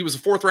he was a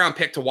fourth-round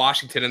pick to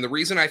Washington. And the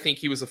reason I think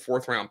he was a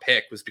fourth-round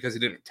pick was because he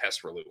didn't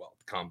test really well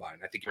at the combine.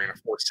 I think he ran a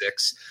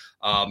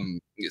 4.6.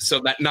 So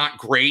that's not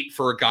great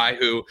for a guy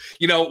who,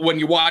 when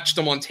you watched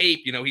him on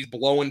tape, he's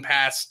blowing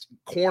past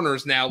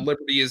corners now.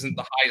 Liberty isn't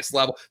the highest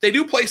level. They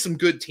do play some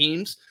good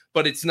teams,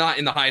 but it's not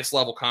in the highest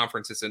level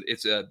conference.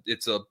 It's a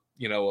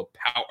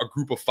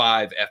group of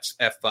five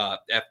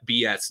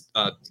FBS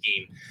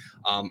team.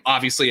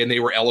 Obviously, and they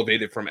were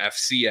elevated from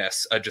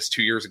FCS just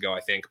 2 years ago,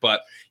 I think.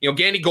 But,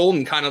 Gandy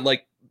Golden kind of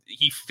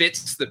he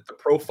fits the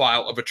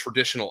profile of a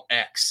traditional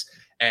X,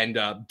 and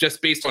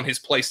just based on his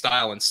play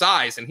style and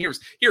size. And here's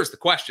the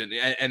question.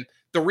 And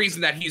the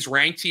reason that he's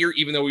ranked here,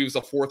 even though he was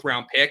a fourth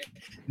round pick,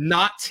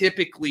 not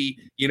typically,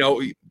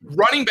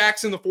 running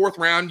backs in the fourth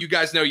round, you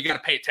guys know you got to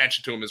pay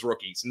attention to them as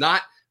rookies.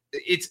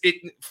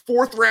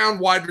 Fourth round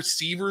wide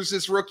receivers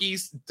as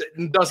rookies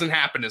doesn't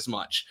happen as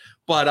much,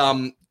 but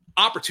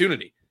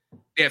opportunity.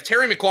 They have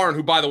Terry McLaurin,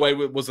 who, by the way,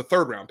 was a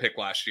third-round pick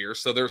last year.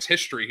 So there's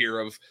history here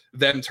of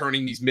them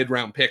turning these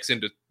mid-round picks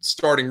into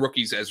starting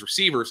rookies as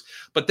receivers.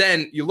 But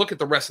then you look at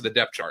the rest of the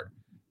depth chart.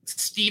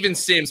 Steven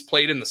Sims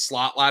played in the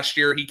slot last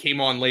year. He came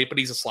on late, but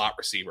he's a slot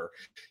receiver.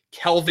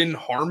 Kelvin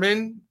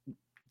Harmon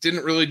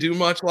didn't really do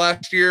much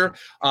last year.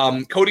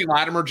 Cody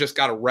Latimer just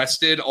got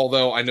arrested,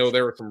 although I know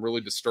there were some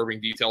really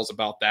disturbing details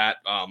about that.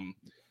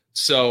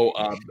 So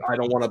I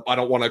don't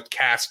want to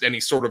cast any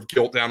sort of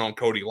guilt down on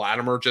Cody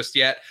Latimer just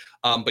yet.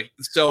 But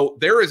so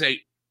there is a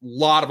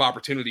lot of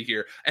opportunity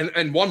here.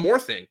 And one more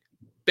thing,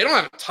 they don't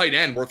have a tight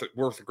end worth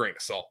a grain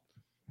of salt.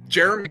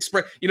 Jeremy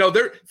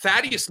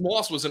Thaddeus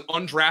Moss was an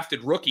undrafted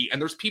rookie, and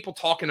there's people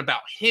talking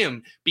about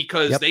him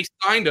because they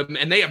signed him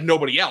and they have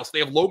nobody else. They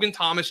have Logan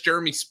Thomas,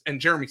 Jeremy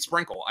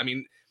Sprinkle. I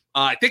mean,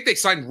 I think they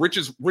signed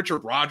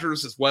Richard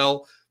Rodgers as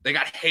well. They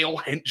got Hale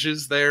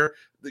Henches there.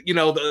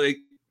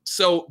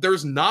 So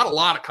there's not a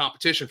lot of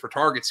competition for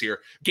targets here.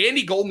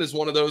 Gandy Golden is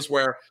one of those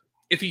where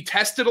if he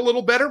tested a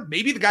little better,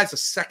 maybe the guy's a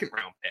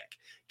second-round pick.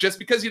 Just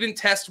because he didn't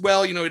test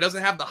well, he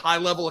doesn't have the high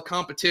level of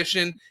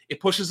competition. It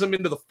pushes him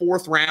into the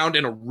fourth round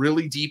in a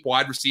really deep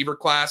wide receiver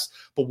class.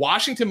 But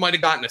Washington might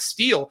have gotten a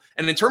steal.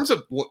 And in terms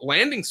of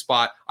landing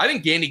spot, I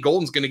think Gandy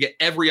Golden's going to get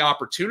every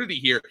opportunity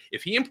here.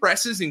 If he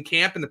impresses in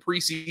camp in the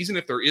preseason,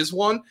 if there is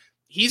one,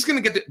 he's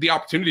going to get the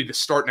opportunity to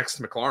start next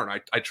to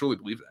McLaurin. I truly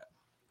believe that.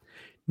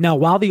 Now,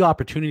 while the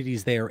opportunity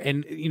is there,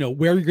 and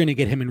where you're going to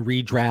get him in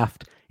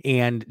redraft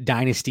and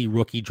dynasty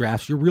rookie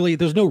drafts,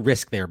 there's no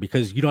risk there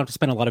because you don't have to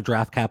spend a lot of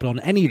draft capital on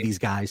any of these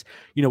guys.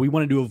 We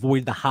wanted to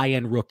avoid the high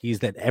end rookies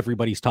that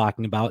everybody's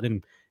talking about,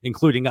 and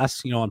including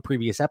us, on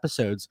previous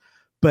episodes.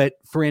 But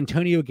for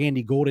Antonio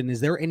Gandy Golden, is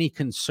there any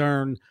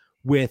concern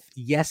with,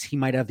 yes, he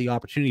might have the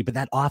opportunity, but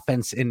that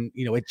offense, and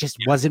it just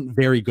wasn't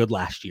very good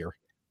last year?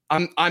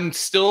 I'm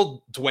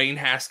still Dwayne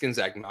Haskins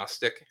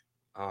agnostic.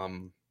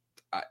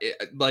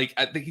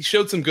 I think he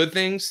showed some good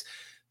things.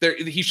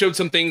 He showed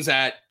some things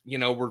that,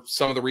 were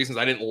some of the reasons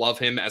I didn't love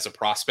him as a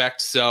prospect.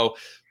 So,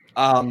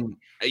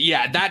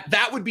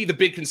 that would be the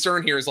big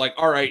concern here is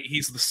all right,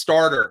 he's the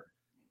starter.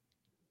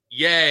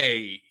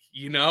 Yay.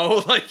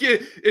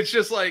 It's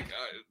just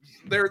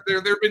there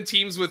have been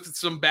teams with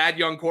some bad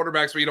young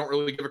quarterbacks where you don't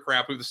really give a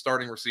crap who the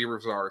starting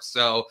receivers are.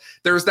 So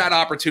there's that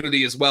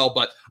opportunity as well.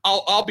 But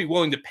I'll be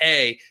willing to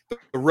pay the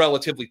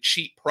relatively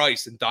cheap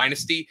price in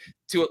Dynasty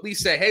to at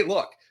least say, hey,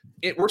 look,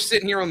 we're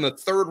sitting here on the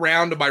third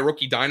round of my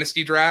rookie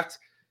dynasty draft.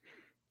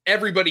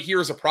 Everybody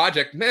here is a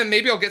project. Man,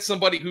 maybe I'll get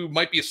somebody who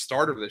might be a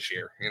starter this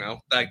year.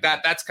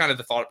 That's kind of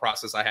the thought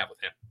process I have with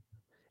him.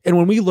 And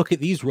when we look at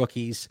these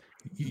rookies,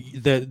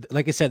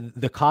 like I said,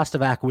 the cost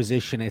of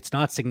acquisition, it's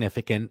not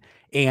significant.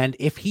 And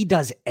if he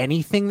does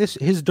anything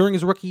during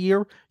his rookie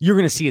year, you're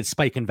going to see it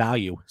spike in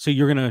value. So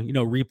you're going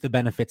to, reap the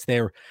benefits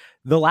there.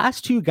 The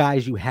last two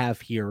guys you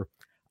have here,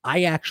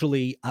 I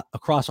actually,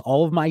 across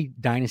all of my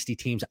dynasty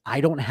teams,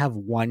 I don't have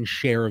one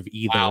share of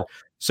either. Wow.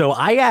 So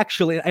I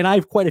actually, and I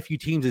have quite a few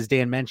teams, as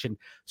Dan mentioned.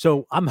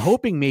 So I'm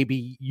hoping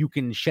maybe you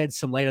can shed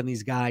some light on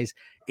these guys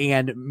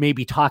and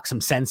maybe talk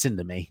some sense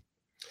into me.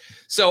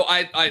 So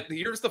I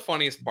here's the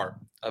funniest part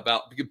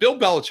about Bill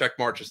Belichick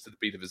marches to the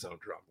beat of his own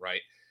drum,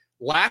 right?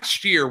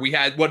 Last year we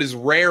had what is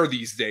rare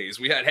these days.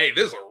 We had, hey,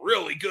 this is a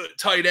really good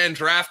tight end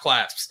draft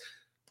class.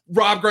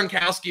 Rob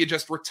Gronkowski had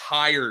just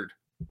retired.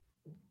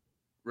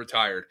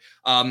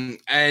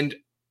 And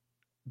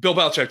Bill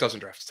Belichick doesn't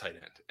draft a tight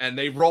end. And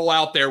they roll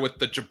out there with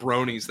the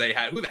jabronis they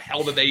had. Who the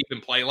hell did they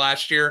even play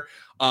last year?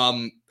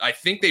 I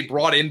think they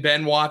brought in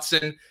Ben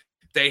Watson.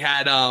 They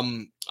had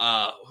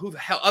who the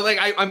hell? Like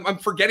I'm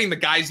forgetting the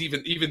guys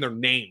even their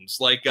names.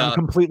 Like I'm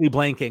completely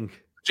blanking.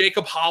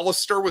 Jacob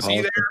Hollister, was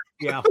he there?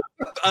 Yeah.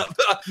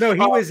 No, he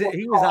was out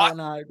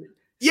in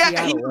yeah,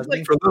 Seattle, he was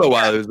like For a little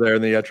while, he was there,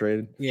 and they got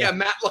traded. yeah,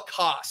 Matt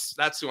Lacoste.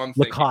 That's who I'm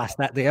thinking. Lacoste.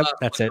 That's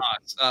Lacoste. it.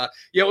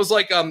 Yeah, it was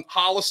like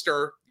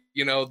Hollister.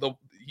 You know,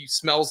 he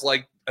smells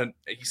like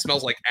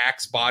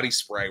Axe body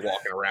spray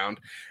walking around,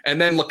 and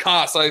then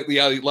Lacoste, like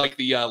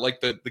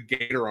the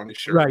gator on his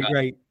shirt.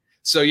 Right.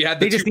 So you had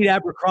they just need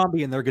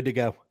Abercrombie, and they're good to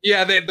go.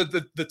 Yeah, they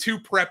the two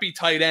preppy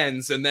tight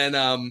ends, and then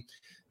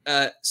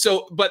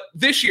but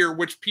this year,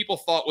 which people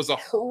thought was a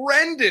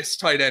horrendous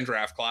tight end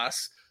draft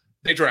class,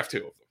 they draft two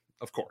of them.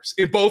 Of course,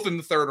 both in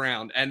the third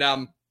round. And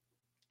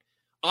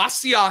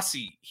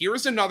Asiasi,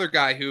 here's another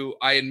guy who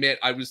I admit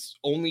I was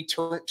only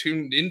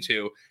tuned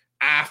into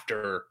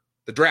after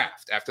the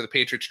draft, after the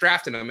Patriots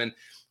drafted him. And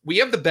we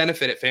have the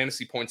benefit at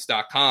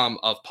fantasypoints.com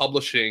of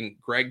publishing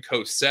Greg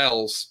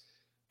Cosell's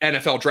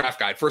NFL draft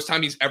guide. First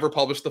time he's ever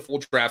published the full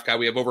draft guide.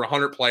 We have over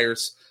 100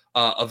 players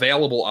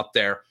available up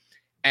there.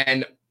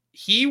 And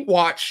he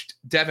watched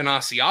Devin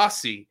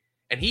Asiasi,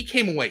 and he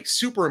came away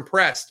super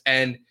impressed.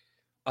 And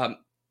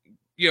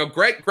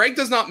Greg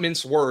does not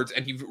mince words,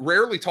 and he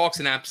rarely talks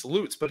in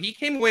absolutes, but he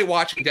came away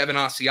watching Devin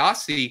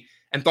Asiasi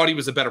and thought he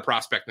was a better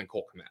prospect than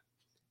Cole Kmet.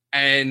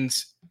 And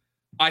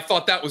I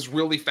thought that was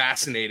really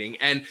fascinating.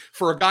 And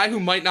for a guy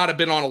who might not have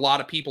been on a lot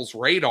of people's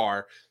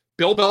radar,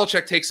 Bill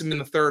Belichick takes him in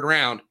the third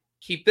round.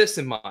 Keep this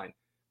in mind.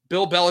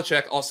 Bill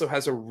Belichick also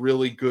has a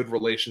really good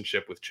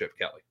relationship with Chip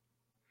Kelly,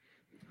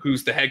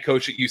 who's the head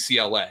coach at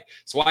UCLA.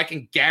 So I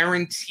can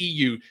guarantee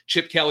you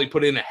Chip Kelly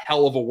put in a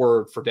hell of a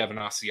word for Devin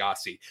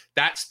Asiasi.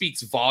 That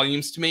speaks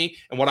volumes to me.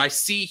 And what I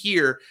see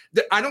here,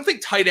 I don't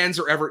think tight ends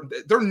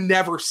they're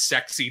never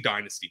sexy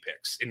dynasty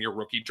picks in your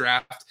rookie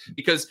draft,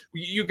 because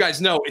you guys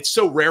know it's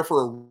so rare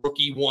for a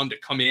rookie one to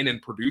come in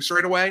and produce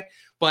right away.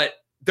 But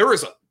there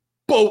is a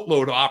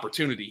boatload of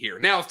opportunity here.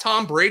 Now, if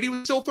Tom Brady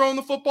was still throwing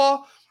the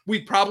football,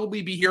 we'd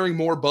probably be hearing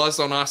more buzz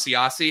on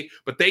Asiasi,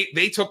 but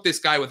they took this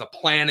guy with a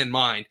plan in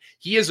mind.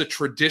 He is a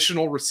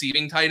traditional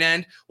receiving tight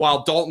end,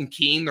 while Dalton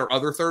Keene, their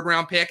other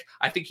third-round pick,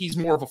 I think he's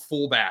more of a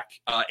fullback,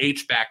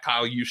 H-back,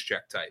 Kyle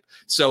Juszczyk type.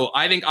 So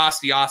I think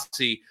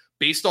Asiasi,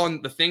 based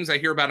on the things I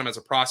hear about him as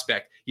a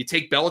prospect, you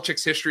take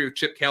Belichick's history with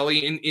Chip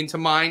Kelly into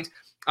mind.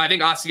 I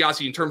think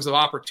Asiasi, in terms of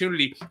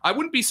opportunity, I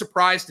wouldn't be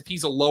surprised if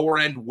he's a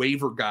lower-end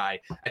waiver guy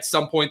at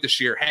some point this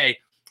year. Hey,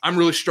 I'm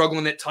really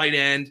struggling at tight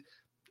end.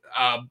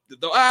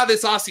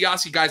 This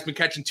Asiasi guy's been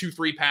catching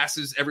 2-3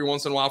 passes every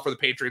once in a while for the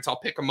Patriots. I'll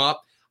pick him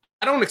up.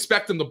 I don't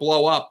expect him to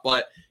blow up,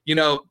 but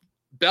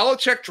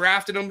Belichick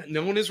drafted him,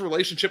 knowing his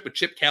relationship with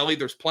Chip Kelly.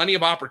 There's plenty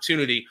of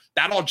opportunity.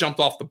 That all jumped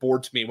off the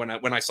board to me when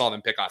I saw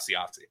them pick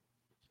Asiasi.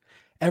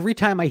 Every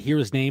time I hear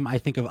his name, I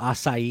think of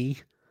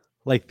acai,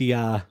 like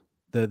the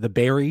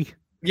berry.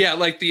 Yeah,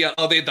 like they had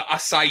the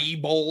acai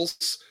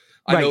bowls.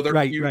 I know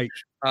they're huge.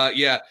 Right.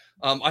 Yeah.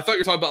 I thought you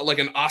were talking about like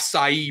an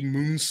acai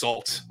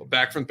moonsault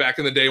back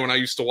in the day when I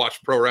used to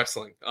watch pro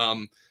wrestling.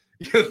 Dan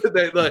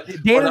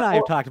and I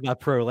have talked about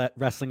pro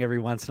wrestling every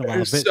once in a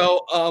while.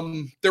 So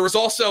there was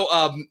also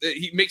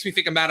he makes me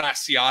think of Matt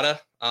Asiata.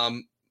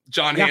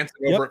 John Hansen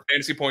over at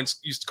Fantasy Points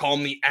used to call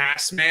him the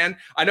Ass Man.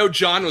 I know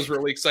John was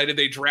really excited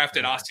they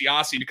drafted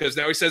Asiasi because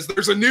now he says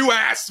there's a new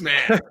Ass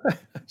Man.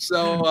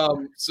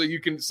 so you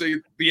can say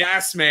the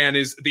Ass Man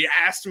is the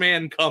Ass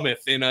Man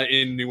cometh in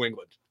New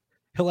England.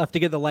 He'll have to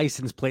get the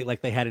license plate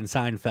like they had in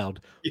Seinfeld.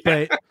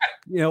 Yeah. But,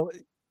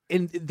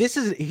 and this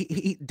is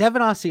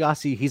Devin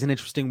Asiasi. He's an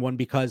interesting one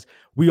because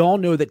we all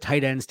know that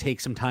tight ends take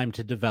some time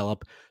to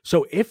develop.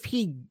 So if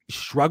he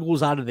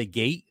struggles out of the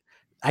gate,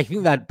 I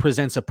think that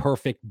presents a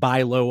perfect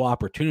buy low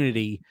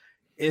opportunity,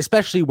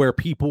 especially where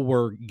people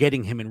were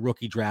getting him in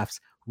rookie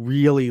drafts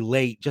really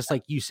late. Just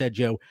like you said,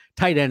 Joe,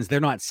 tight ends, they're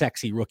not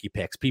sexy rookie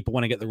picks. People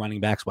want to get the running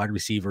backs, wide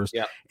receivers,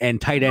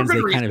 and tight ends, they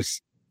kind of...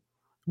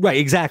 Right,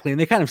 exactly. And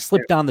they kind of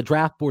slipped down the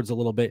draft boards a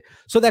little bit.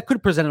 So that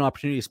could present an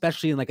opportunity,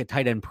 especially in like a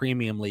tight end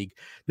premium league.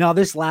 Now,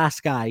 this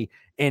last guy,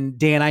 and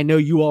Dan, I know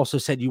you also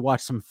said you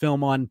watched some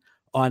film on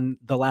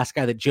the last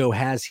guy that Joe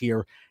has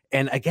here.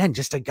 And again,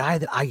 just a guy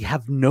that I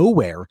have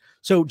nowhere.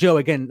 So, Joe,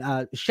 again,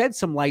 shed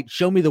some light.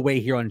 Show me the way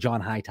here on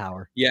John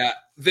Hightower. Yeah,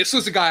 this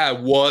was a guy I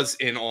was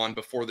in on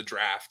before the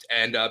draft.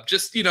 And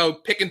just,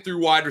 picking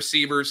through wide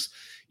receivers,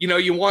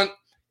 you want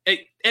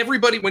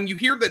everybody, when you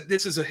hear that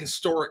this is a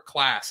historic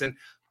class, and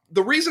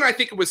the reason I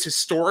think it was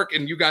historic,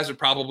 and you guys would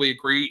probably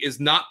agree, is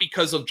not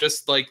because of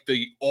just like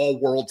the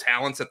all-world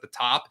talents at the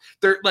top.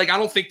 There, like, I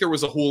don't think there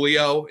was a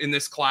Julio in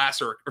this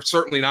class, or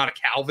certainly not a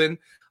Calvin.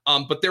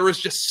 But there was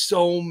just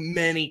so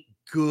many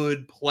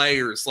good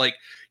players. Like,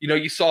 you know,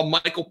 you saw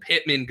Michael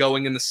Pittman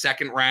going in the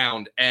second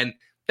round, and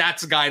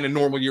that's a guy in a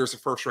normal year as a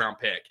first-round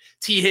pick.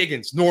 T.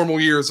 Higgins, normal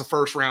year as a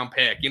first-round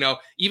pick. You know,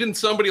 even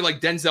somebody like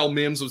Denzel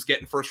Mims was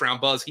getting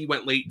first-round buzz. He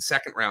went late in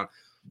second round.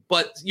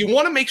 But you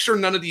want to make sure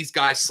none of these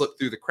guys slip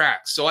through the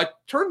cracks. So I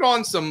turned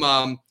on some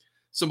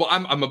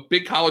I'm a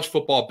big college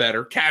football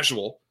bettor,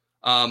 casual,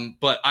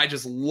 but I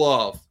just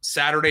love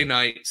Saturday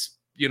nights,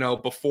 you know,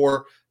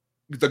 before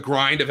the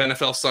grind of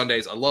NFL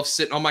Sundays. I love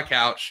sitting on my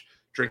couch,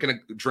 drinking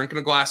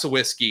a glass of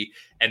whiskey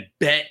and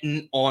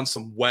betting on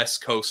some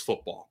West Coast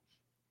football.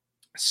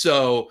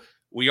 So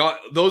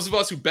those of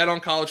us who bet on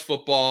college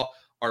football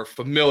are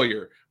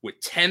familiar with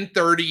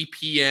 10:30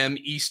 p.m.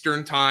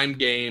 Eastern time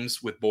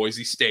games with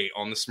Boise State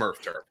on the Smurf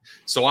turf.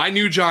 So I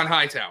knew John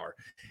Hightower.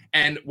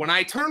 And when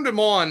I turned him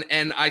on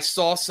and I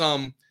saw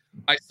some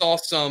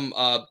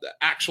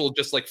actual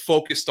just like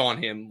focused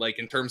on him, like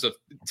in terms of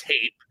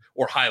tape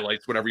or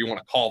highlights, whatever you want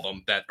to call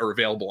them, that are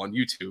available on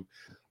YouTube,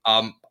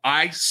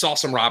 I saw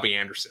some Robbie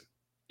Anderson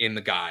in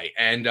the guy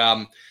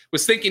and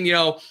was thinking, you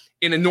know,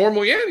 in a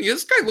normal year,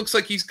 this guy looks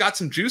like he's got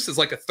some juice as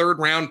like a third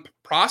round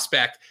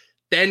prospect.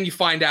 Then you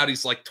find out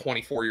he's like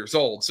 24 years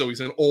old. So he's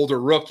an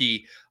older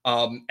rookie.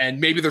 And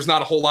maybe there's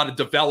not a whole lot of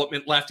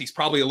development left. He's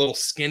probably a little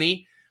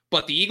skinny,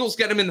 but the Eagles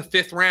get him in the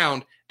 5th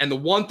round. And the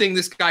one thing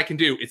this guy can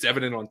do, it's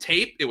evident on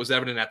tape. It was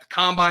evident at the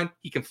combine.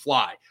 He can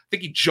fly. I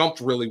think he jumped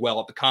really well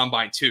at the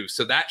combine too.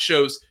 So that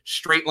shows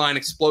straight line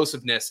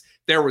explosiveness.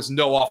 There was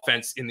no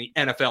offense in the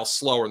NFL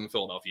slower than the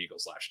Philadelphia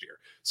Eagles last year.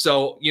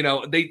 So, you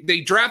know,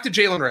 they drafted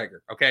Jalen Reagor.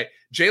 Okay.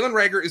 Jalen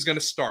Reagor is going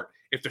to start.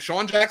 If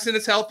Deshaun Jackson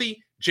is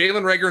healthy,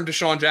 Jalen Reagor and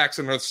Deshaun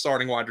Jackson are the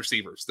starting wide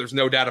receivers. There's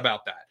no doubt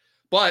about that.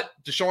 But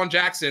Deshaun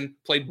Jackson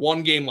played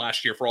one game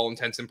last year for all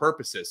intents and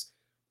purposes.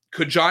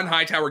 Could John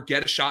Hightower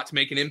get a shot to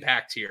make an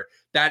impact here?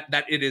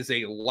 That it is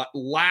a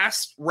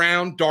last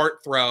round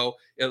dart throw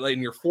in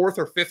your 4th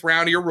or 5th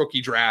round of your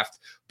rookie draft.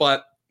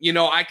 But, you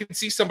know, I can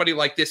see somebody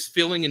like this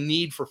filling a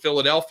need for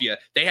Philadelphia.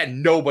 They had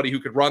nobody who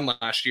could run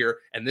last year,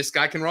 and this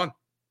guy can run.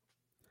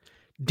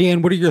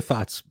 Dan, what are your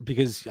thoughts?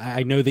 Because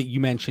I know that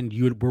you mentioned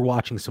you were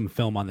watching some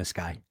film on this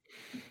guy.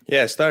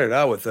 Yeah, it started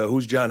out with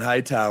who's John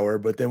Hightower,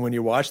 but then when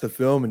you watch the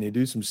film and you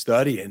do some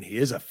study, and he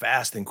is a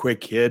fast and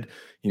quick kid.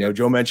 You know,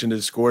 Joe mentioned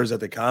his scores at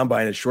the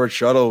combine. His short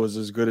shuttle was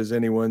as good as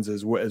anyone's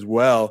as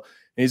well.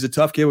 And he's a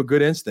tough kid with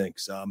good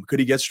instincts. Could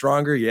he get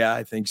stronger? Yeah,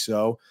 I think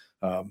so.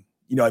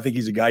 You know, I think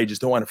he's a guy you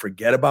just don't want to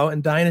forget about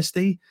in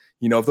Dynasty.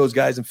 You know, if those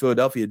guys in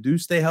Philadelphia do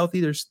stay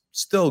healthy, there's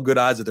still good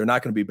odds that they're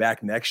not going to be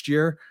back next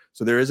year.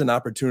 So there is an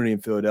opportunity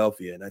in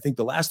Philadelphia. And I think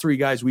the last 3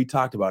 guys we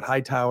talked about,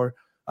 Hightower,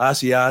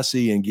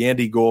 Asiasi, and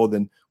Gandy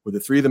Golden, what the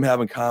 3 of them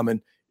have in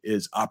common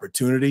is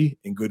opportunity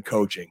and good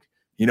coaching.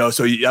 You know,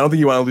 so I don't think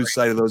you want to lose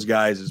sight of those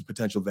guys as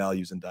potential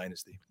values in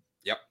Dynasty.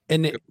 Yep.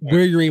 And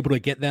where you're able to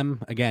get them,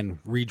 again,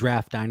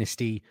 redraft,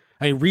 Dynasty.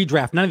 I mean,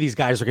 redraft, none of these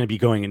guys are going to be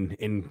going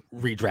in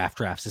redraft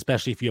drafts,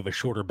 especially if you have a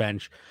shorter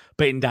bench.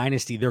 But in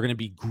Dynasty, they're going to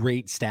be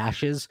great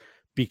stashes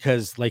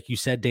because, like you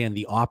said, Dan,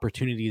 the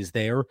opportunity is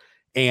there.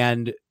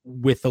 And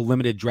with the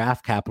limited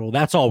draft capital,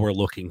 that's all we're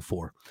looking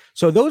for.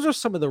 So those are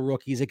some of the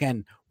rookies.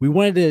 Again, we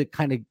wanted to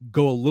kind of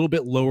go a little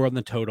bit lower on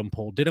the totem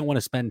pole. Didn't want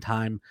to spend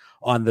time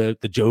on the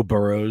Joe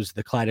Burrows,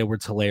 the Clyde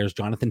Edwards-Hilairs,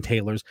 Jonathan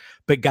Taylors,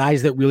 but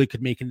guys that really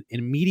could make an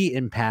immediate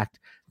impact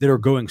that are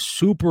going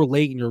super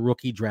late in your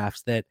rookie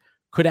drafts that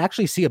could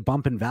actually see a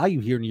bump in value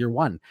here in year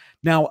 1.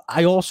 Now,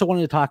 I also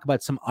wanted to talk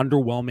about some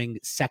underwhelming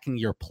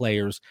second-year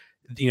players.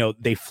 You know,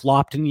 they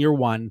flopped in year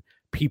 1.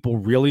 People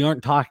really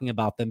aren't talking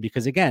about them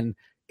because, again,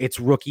 it's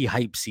rookie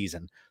hype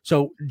season.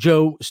 So,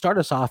 Joe, start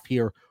us off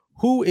here.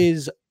 Who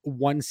is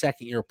one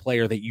second-year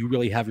player that you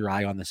really have your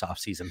eye on this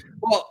offseason?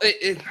 Well,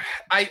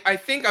 I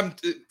think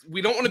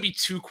we don't want to be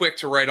too quick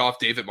to write off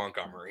David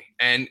Montgomery.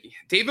 And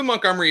David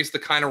Montgomery is the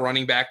kind of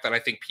running back that I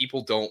think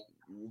people don't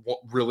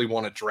really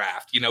want to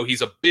draft. You know,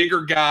 he's a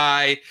bigger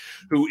guy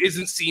who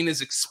isn't seen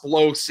as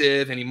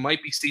explosive, and he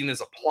might be seen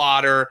as a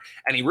plotter,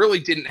 and he really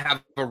didn't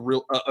have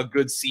a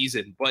good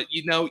season. But,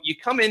 you know, you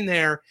come in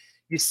there,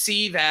 you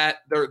see that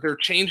they're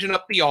changing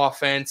up the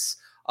offense.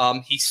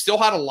 He still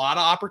had a lot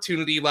of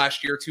opportunity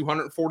last year,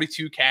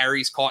 242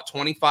 carries, caught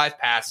 25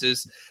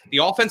 passes. The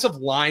offensive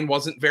line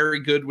wasn't very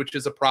good, which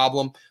is a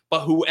problem.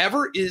 But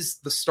whoever is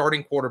the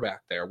starting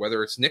quarterback there,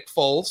 whether it's Nick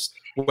Foles,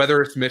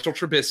 whether it's Mitchell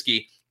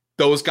Trubisky,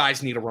 those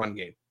guys need a run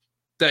game.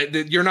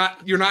 You're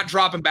not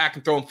dropping back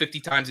and throwing 50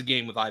 times a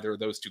game with either of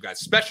those 2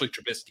 guys, especially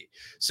Trubisky.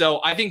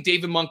 So I think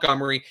David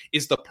Montgomery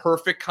is the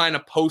perfect kind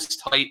of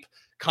post-type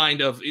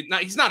kind of.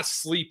 He's not a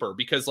sleeper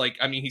because, like,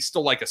 I mean, he's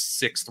still like a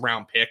 6th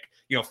round pick,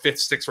 you know,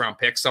 5th, 6th round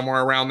pick,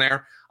 somewhere around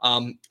there.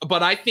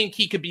 But I think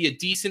he could be a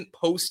decent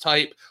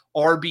post-type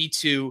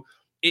RB2.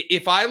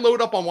 If I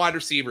load up on wide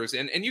receivers,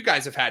 and you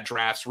guys have had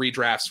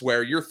redrafts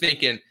where you're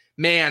thinking,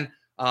 man,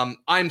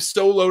 I'm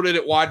so loaded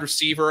at wide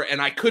receiver,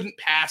 and I couldn't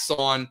pass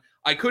on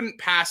I couldn't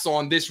pass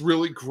on this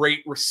really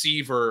great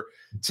receiver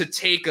to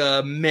take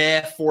a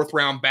meh 4th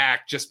round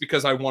back just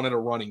because I wanted a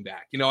running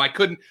back. You know, I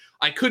couldn't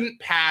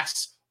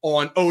pass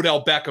on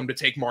Odell Beckham to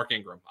take Mark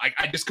Ingram.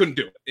 I just couldn't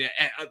do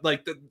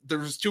it.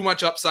 There's too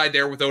much upside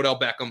there with Odell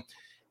Beckham.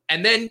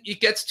 And then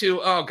it gets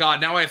to, oh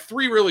God, now I have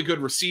 3 really good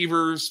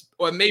receivers.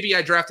 Or maybe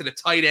I drafted a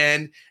tight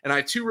end and I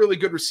have 2 really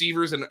good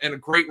receivers and a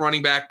great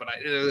running back, but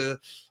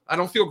I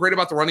don't feel great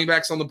about the running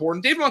backs on the board.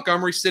 And David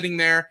Montgomery sitting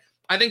there,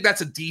 I think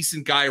that's a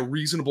decent guy, a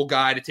reasonable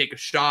guy to take a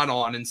shot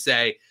on and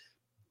say,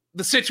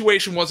 the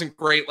situation wasn't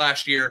great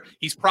last year.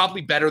 He's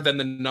probably better than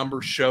the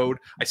numbers showed.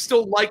 I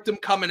still liked him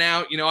coming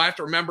out. You know, I have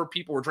to remember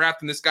people were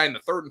drafting this guy in the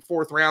 3rd and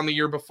 4th round the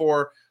year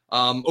before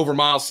over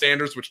Miles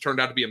Sanders, which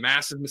turned out to be a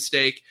massive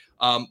mistake.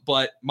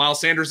 But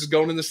Miles Sanders is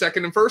going in the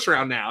 2nd and 1st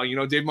round now. You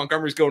know, Dave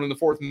Montgomery's going in the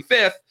 4th and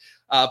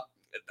 5th.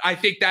 I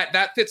think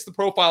that fits the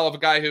profile of a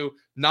guy who,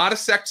 not a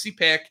sexy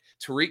pick.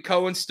 Tariq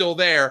Cohen's still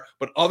there,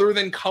 but other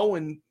than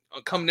Cohen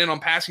coming in on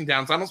passing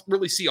downs, I don't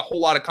really see a whole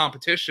lot of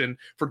competition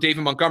for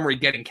David Montgomery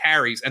getting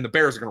carries, and the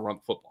Bears are going to run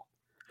the football.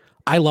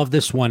 I love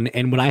this one.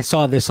 And when I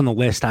saw this on the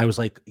list, I was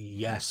like,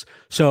 yes.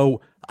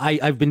 So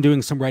I've been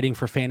doing some writing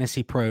for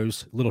Fantasy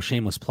Pros, little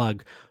shameless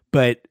plug,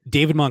 but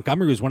David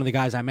Montgomery was one of the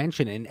guys I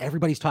mentioned, and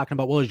everybody's talking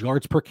about, well, his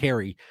yards per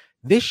carry.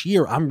 This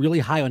year, I'm really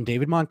high on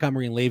David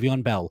Montgomery and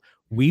Le'Veon Bell.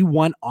 We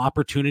want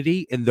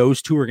opportunity, and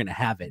those two are going to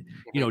have it.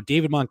 You know,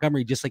 David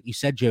Montgomery, just like you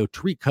said, Joe,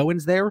 Tariq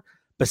Cohen's there.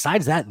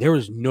 Besides that, there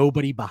is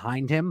nobody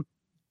behind him.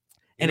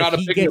 And you're not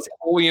a big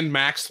Napoleon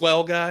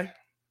Maxwell guy?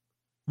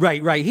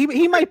 Right.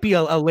 He might be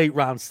a late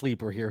round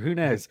sleeper here. Who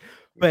knows?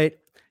 But,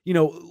 you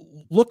know,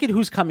 look at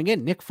who's coming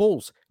in. Nick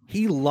Foles.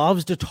 He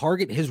loves to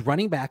target his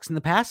running backs in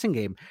the passing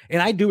game.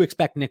 And I do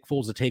expect Nick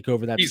Foles to take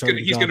over that. He's going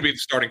to be the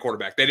starting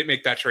quarterback. They didn't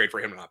make that trade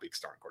for him to not be the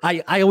starting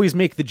quarterback. I always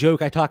make the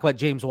joke. I talk about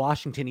James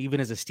Washington, even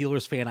as a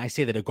Steelers fan. I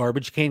say that a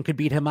garbage can could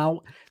beat him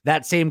out.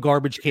 That same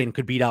garbage can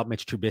could beat out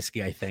Mitch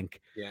Trubisky, I think.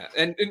 Yeah.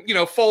 And you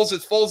know, Foles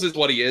is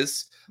what he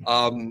is.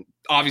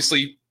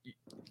 Obviously,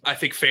 I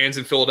think fans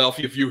in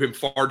Philadelphia view him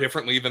far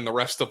differently than the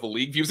rest of the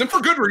league views him,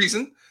 for good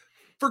reason.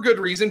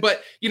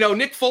 But, you know,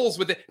 Nick Foles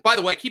with it. By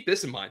the way, keep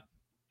this in mind.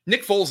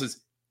 Nick Foles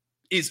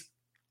is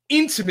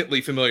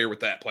intimately familiar with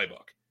that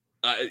playbook.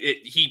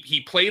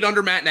 He played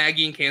under Matt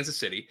Nagy in Kansas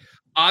City.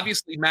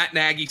 Obviously, Matt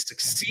Nagy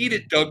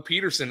succeeded Doug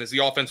Peterson as the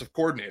offensive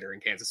coordinator in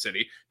Kansas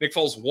City. Nick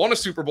Foles won a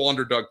Super Bowl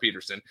under Doug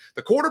Peterson.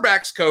 The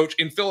quarterback's coach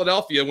in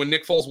Philadelphia when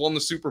Nick Foles won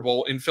the Super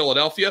Bowl in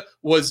Philadelphia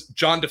was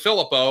John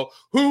DeFilippo,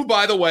 who,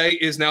 by the way,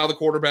 is now the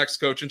quarterback's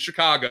coach in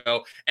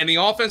Chicago. And the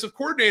offensive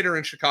coordinator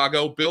in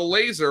Chicago, Bill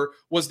Lazor,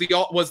 was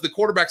the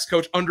quarterback's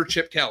coach under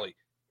Chip Kelly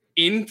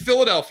in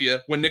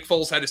Philadelphia when Nick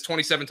Foles had his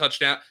 27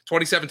 touchdown,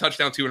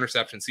 2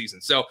 interception season.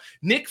 So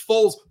Nick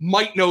Foles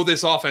might know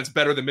this offense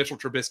better than Mitchell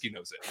Trubisky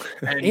knows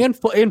it. And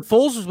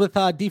Foles was with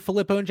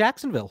DeFilippo in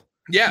Jacksonville.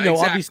 Yeah, you know,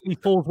 exactly. Obviously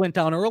Foles went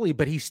down early,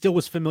 but he still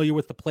was familiar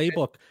with the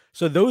playbook.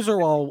 So those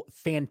are all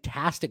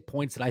fantastic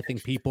points that I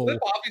think people Flip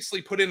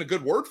obviously put in a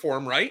good word for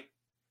him, right?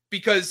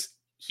 Because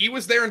he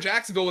was there in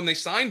Jacksonville when they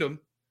signed him.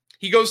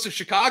 He goes to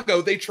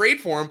Chicago, they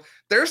trade for him.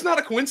 There's not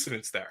a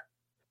coincidence there.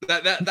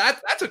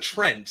 That's a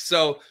trend.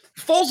 So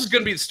Foles is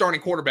going to be the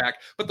starting quarterback,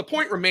 but the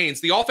point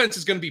remains, the offense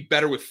is going to be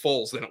better with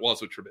Foles than it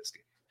was with Trubisky.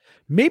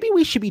 Maybe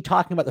we should be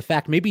talking about the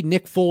fact maybe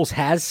Nick Foles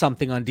has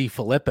something on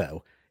DeFilippo.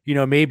 You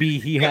know, maybe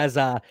he has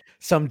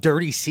some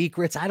dirty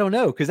secrets. I don't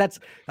know, because that's,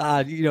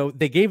 you know,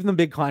 they gave them a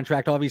big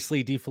contract.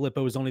 Obviously,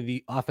 DeFilippo was only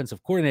the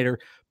offensive coordinator,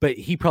 but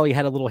he probably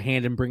had a little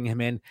hand in bringing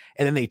him in.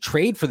 And then they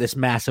trade for this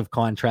massive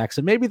contract.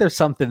 So maybe there's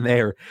something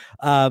there.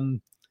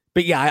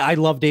 But yeah, I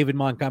love David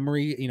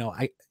Montgomery. You know,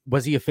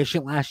 was he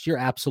efficient last year?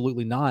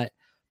 Absolutely not.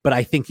 But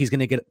I think he's going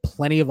to get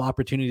plenty of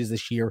opportunities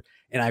this year.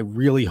 And I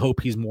really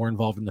hope he's more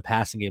involved in the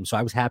passing game. So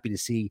I was happy to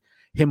see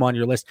him on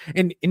your list.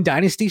 And in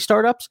dynasty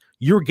startups,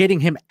 you're getting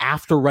him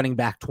after running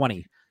back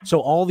 20. So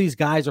all these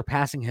guys are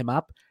passing him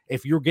up.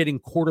 If you're getting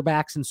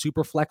quarterbacks in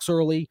super flex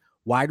early,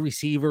 wide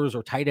receivers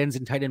or tight ends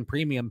and tight end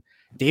premium,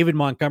 David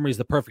Montgomery is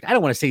the perfect. I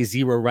don't want to say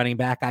zero running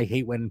back. I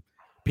hate when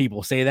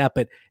people say that,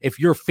 but if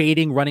you're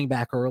fading running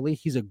back early,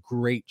 he's a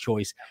great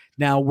choice.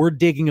 Now we're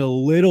digging a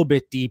little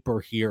bit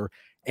deeper here.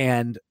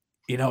 And,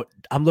 you know,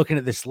 I'm looking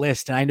at this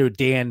list and I know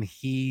Dan,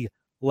 he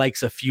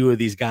likes a few of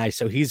these guys.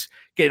 So he's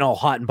getting all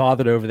hot and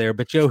bothered over there.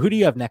 But Joe, who do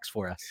you have next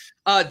for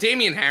us?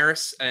 Damian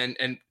Harris and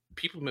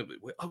people,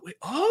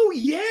 oh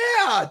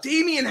yeah,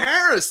 Damian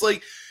Harris,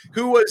 like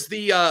who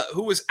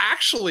was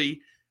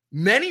actually,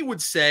 many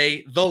would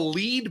say, the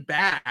lead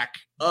back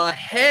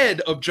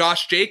ahead of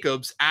Josh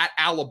Jacobs at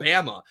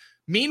Alabama.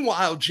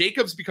 Meanwhile,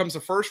 Jacobs becomes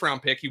a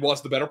first-round pick. He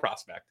was the better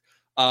prospect.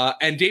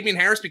 And Damian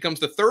Harris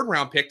becomes the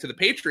third-round pick to the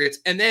Patriots.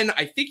 And then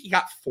I think he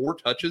got 4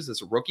 touches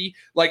as a rookie.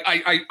 Like,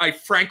 I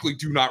frankly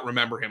do not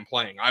remember him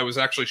playing. I was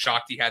actually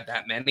shocked he had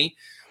that many.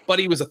 But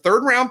he was a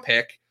third-round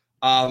pick.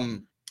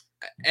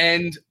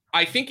 And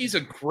I think he's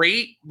a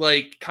great,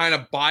 like, kind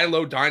of buy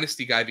low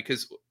dynasty guy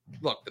because,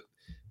 look,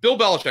 Bill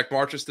Belichick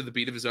marches to the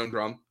beat of his own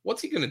drum.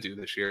 What's he going to do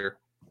this year?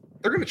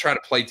 They're going to try to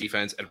play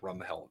defense and run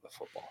the hell of the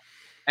football.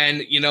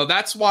 And, you know,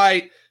 that's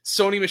why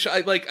Sony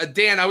Michel,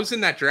 Dan, I was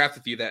in that draft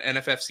with you, that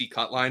NFFC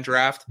Cutline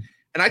draft,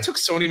 and I took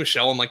Sony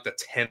Michel in like the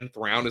 10th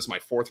round as my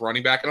 4th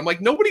running back. And I'm like,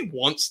 nobody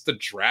wants to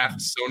draft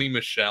Sony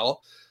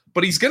Michel,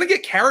 but he's going to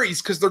get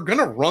carries because they're going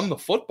to run the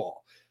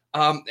football.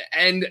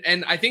 And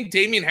I think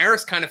Damien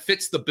Harris kind of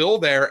fits the bill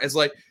there as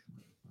like,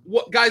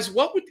 what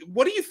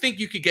do you think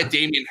you could get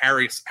Damien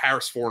Harris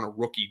for in a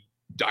rookie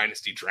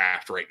dynasty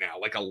draft right now?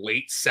 Like a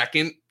late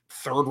 2nd,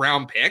 3rd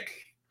round pick?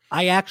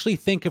 I actually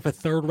think if a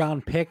 3rd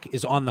round pick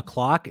is on the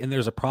clock and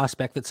there's a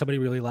prospect that somebody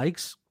really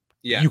likes,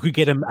 you could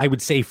get him, I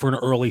would say, for an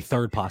early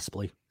 3rd,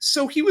 possibly.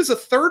 So he was a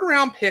 3rd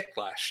round pick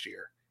last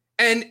year.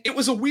 And it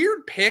was a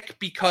weird pick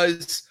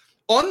because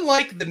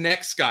unlike the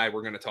next guy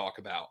we're going to talk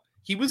about,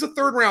 he was a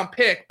 3rd round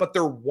pick, but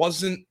there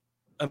wasn't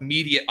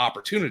immediate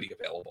opportunity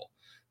available.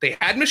 They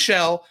had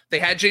Michel, they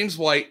had James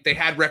White, they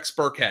had Rex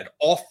Burkhead.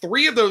 All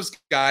 3 of those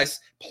guys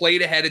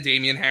played ahead of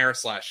Damien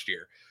Harris last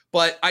year.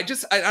 But I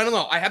don't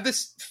know. I have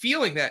this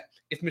feeling that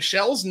if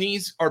Michel's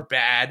knees are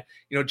bad,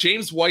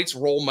 James White's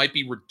role might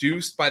be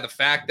reduced by the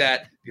fact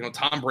that,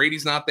 Tom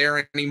Brady's not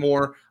there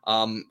anymore.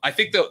 I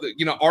think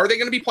are they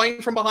going to be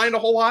playing from behind a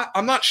whole lot?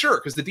 I'm not sure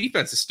because the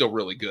defense is still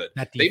really good.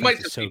 They might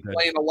just be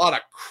playing a lot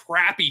of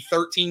crappy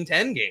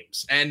 13-10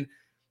 games. And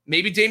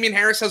maybe Damien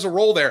Harris has a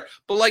role there.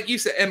 But like you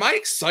said, am I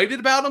excited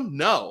about him?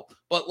 No.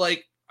 But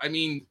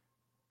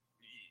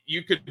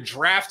you could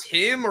draft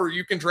him, or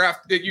you could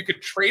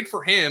trade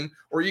for him,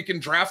 or you can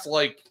draft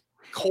like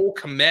Cole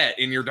Kmet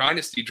in your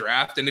dynasty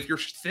draft. And if you're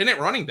thin at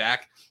running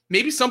back,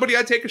 maybe somebody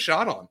I'd take a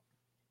shot on.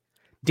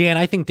 Dan,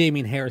 I think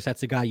Damien Harris,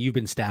 that's the guy you've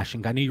been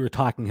stashing. I knew you were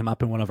talking him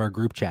up in one of our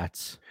group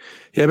chats.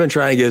 Yeah, I've been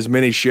trying to get as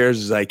many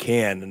shares as I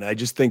can. And I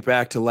just think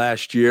back to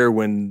last year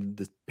when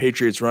the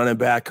Patriots running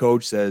back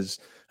coach says,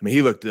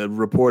 he looked the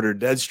reporter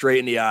dead straight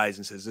in the eyes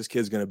and says, this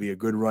kid's going to be a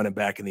good running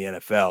back in the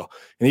NFL.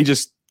 And he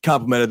just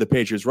complimented the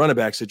Patriots running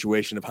back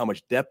situation of how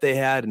much depth they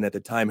had. And at the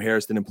time,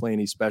 Harris didn't play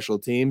any special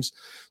teams.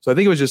 So I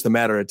think it was just a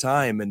matter of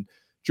time. And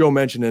Joe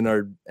mentioned in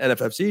our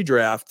NFFC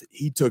draft,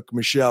 he took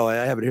Michel. I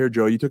have it here,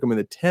 Joe. You took him in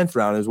the 10th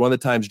round. It was one of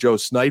the times Joe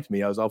sniped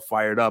me. I was all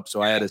fired up.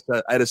 So I had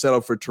to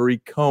settle for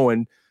Tariq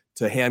Cohen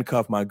to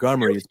handcuff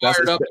Montgomery. It's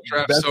best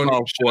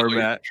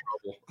format.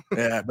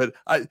 Yeah, but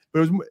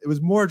it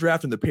was more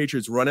drafting the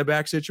Patriots running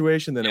back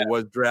situation than it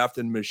was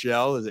drafting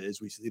Michel,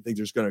 as we think they're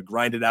just going to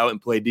grind it out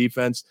and play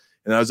defense.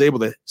 And I was able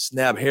to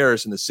snap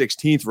Harris in the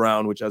 16th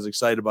round, which I was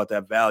excited about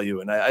that value.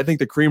 And I think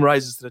the cream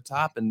rises to the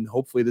top, and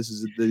hopefully this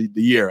is the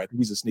year. I think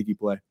he's a sneaky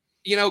play.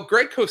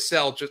 Greg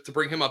Cosell, just to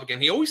bring him up again,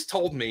 he always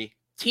told me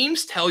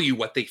teams tell you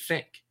what they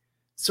think.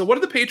 So what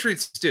did the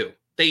Patriots do?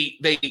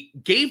 They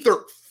gave their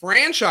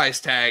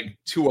franchise tag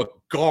to a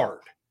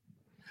guard.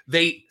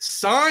 They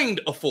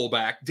signed a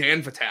fullback,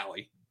 Dan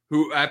Vitale,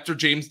 who after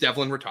James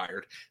Devlin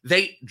retired.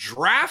 They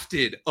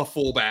drafted a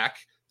fullback.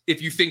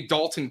 If you think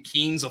Dalton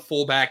Keene's a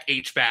fullback,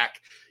 H-back,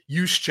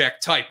 Juszczyk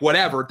type,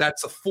 whatever,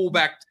 that's a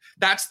fullback.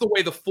 That's the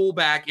way the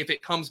fullback, if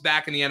it comes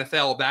back in the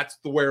NFL, that's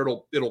the way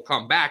it'll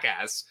come back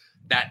as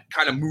that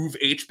kind of move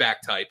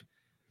H-back type.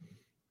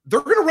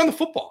 They're going to run the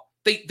football.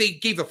 They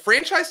gave the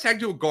franchise tag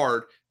to a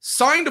guard,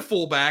 signed a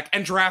fullback,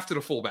 and drafted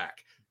a fullback.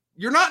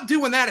 You're not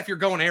doing that if you're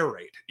going air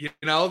raid. They're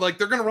going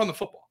to run the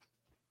football.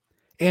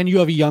 And you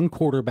have a young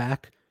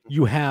quarterback.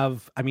 You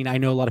have, I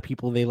know a lot of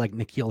people, they like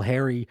N'Keal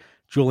Harry,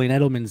 Julian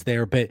Edelman's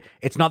there, but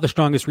it's not the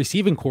strongest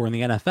receiving core in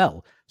the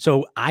NFL.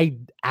 So I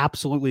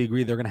absolutely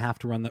agree they're going to have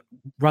to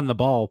run the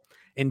ball.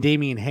 And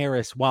Damien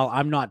Harris, while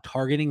I'm not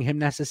targeting him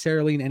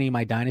necessarily in any of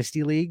my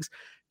dynasty leagues,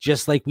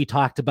 just like we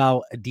talked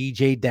about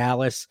DJ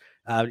Dallas,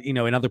 in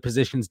other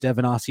positions,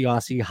 Devin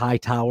Asiasi,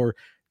 Hightower,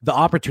 the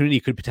opportunity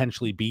could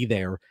potentially be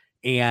there.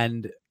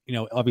 And,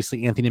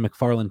 obviously Anthony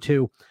McFarland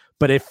too.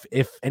 But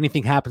if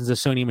anything happens to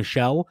Sony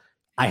Michel,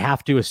 I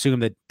have to assume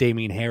that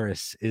Damien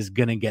Harris is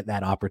going to get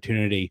that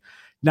opportunity.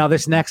 Now,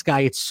 this next guy,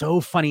 it's so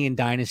funny in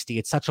Dynasty.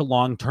 It's such a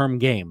long-term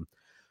game,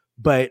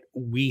 but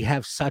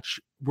we're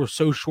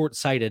so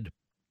short-sighted.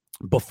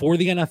 Before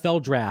the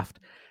NFL draft,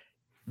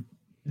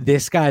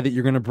 this guy that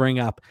you're going to bring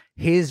up,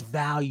 his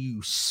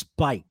value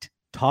spiked.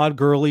 Todd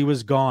Gurley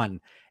was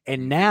gone.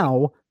 And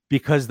now,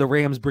 because the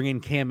Rams bring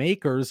in Cam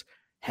Akers,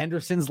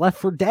 Henderson's left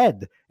for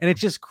dead. And it's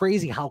just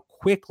crazy how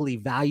quickly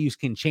values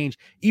can change.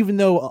 Even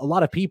though a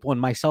lot of people, and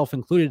myself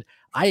included,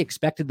 I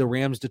expected the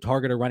Rams to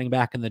target a running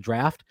back in the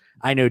draft.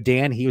 I know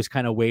Dan, he was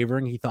kind of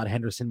wavering. He thought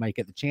Henderson might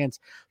get the chance.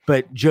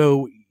 But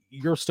Joe,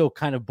 you're still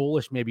kind of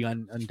bullish maybe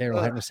on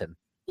Darrell Henderson.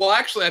 Well,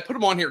 actually, I put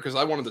him on here because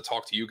I wanted to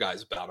talk to you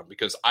guys about him,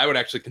 because I would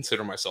actually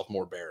consider myself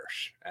more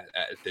bearish at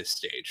this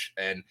stage.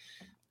 And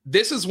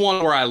this is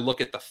one where I look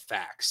at the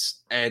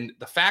facts. And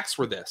the facts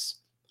were this.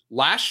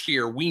 Last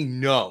year, we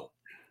know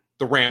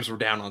the Rams were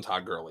down on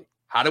Todd Gurley.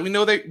 How do we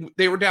know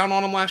they were down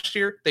on him last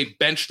year? They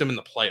benched him in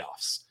the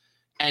playoffs.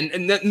 And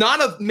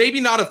maybe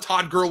not of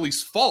Todd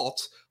Gurley's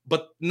fault,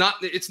 but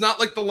it's not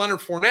like the Leonard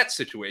Fournette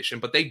situation,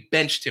 but they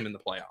benched him in the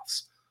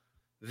playoffs.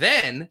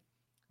 Then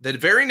the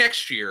very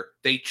next year,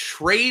 they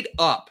trade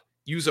up,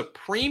 use a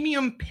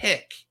premium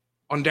pick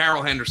on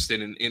Darrell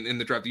Henderson in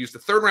the draft. They used the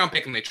 3rd round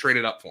pick and they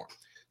traded up for him.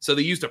 So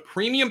they used a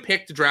premium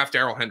pick to draft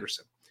Darrell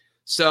Henderson.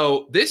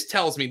 So this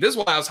tells me, this is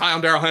why I was high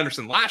on Darrell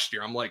Henderson last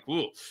year. I'm like,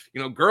 ooh,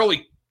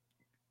 Gurley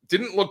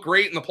didn't look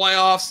great in the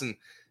playoffs, and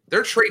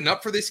they're trading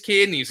up for this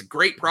kid, and he's a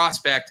great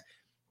prospect.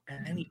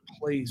 And then he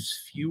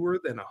plays fewer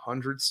than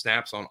 100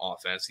 snaps on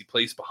offense. He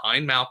plays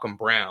behind Malcolm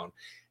Brown.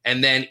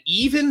 And then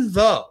even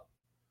though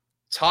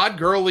Todd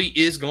Gurley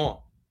is gone,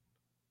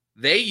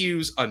 they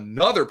use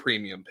another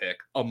premium pick,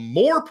 a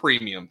more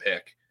premium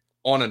pick,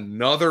 on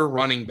another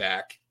running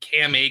back,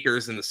 Cam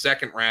Akers, in the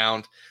second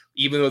round,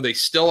 even though they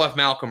still have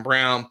Malcolm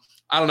Brown.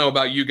 I don't know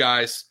about you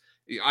guys.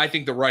 I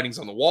think the writing's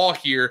on the wall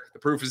here. The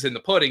proof is in the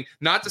pudding.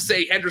 Not to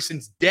say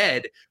Henderson's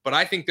dead, but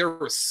I think there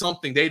was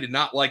something they did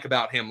not like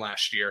about him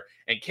last year.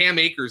 And Cam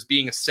Akers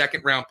being a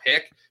second-round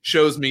pick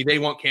shows me they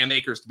want Cam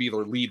Akers to be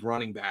their lead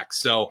running back.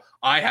 So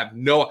I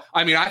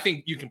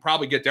think you can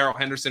probably get Darrell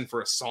Henderson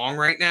for a song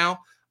right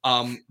now.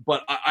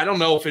 But I don't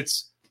know if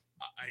it's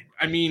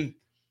 –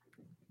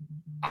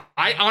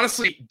 I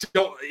honestly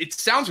don't – it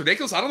sounds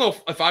ridiculous. I don't know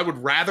if I would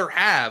rather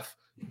have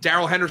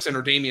Darrell Henderson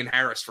or Damian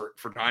Harris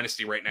for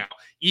Dynasty right now,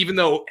 even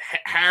though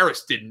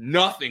Harris did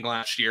nothing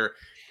last year.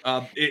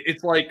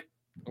 It's like,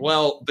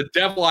 well, the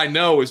devil I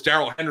know is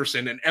Darrell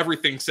Henderson, and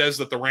everything says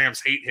that the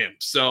Rams hate him.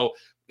 So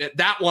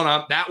that one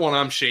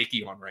I'm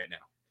shaky on right now.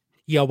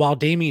 Yeah, while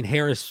Damian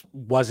Harris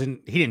he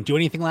didn't do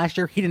anything last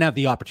year. He didn't have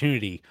the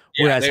opportunity,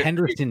 whereas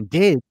Henderson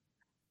did,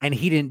 and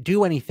he didn't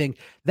do anything.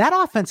 That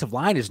offensive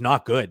line is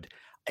not good.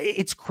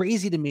 It's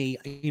crazy to me.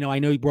 I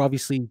know we're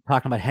obviously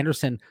talking about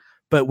Henderson,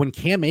 but when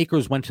Cam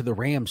Akers went to the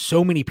Rams,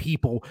 so many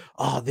people,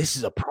 this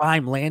is a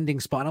prime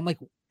landing spot. I'm like,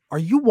 are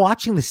you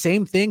watching the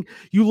same thing?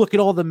 You look at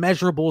all the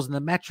measurables and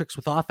the metrics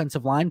with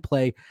offensive line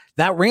play.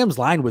 That Rams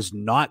line was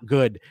not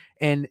good.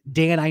 And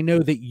Dan, I know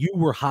that you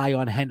were high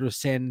on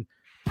Henderson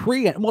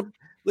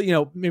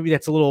maybe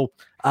that's a little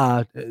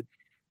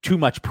too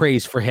much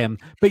praise for him,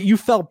 but you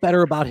felt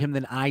better about him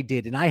than I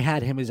did. And I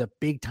had him as a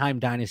big time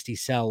dynasty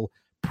sell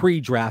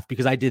pre-draft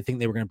because I did think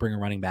they were going to bring a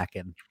running back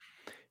in.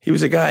 He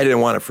was a guy I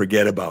didn't want to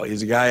forget about.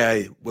 He's a guy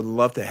I would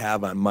love to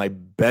have on my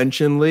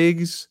bench in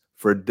leagues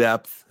for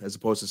depth as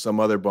opposed to some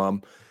other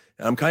bum.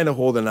 And I'm kind of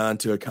holding on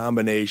to a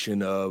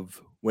combination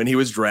of when he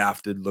was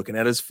drafted, looking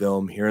at his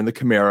film, hearing the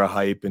Kamara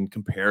hype and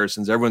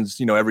comparisons. Everyone's,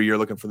 every year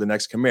looking for the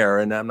next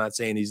Kamara, and I'm not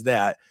saying he's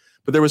that,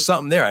 but there was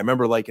something there. I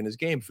remember liking his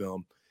game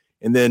film.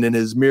 And then in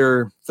his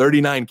mere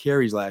 39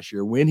 carries last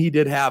year, when he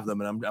did have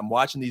them, and I'm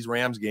watching these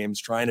Rams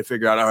games trying to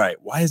figure out, all right,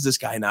 why is this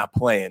guy not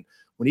playing?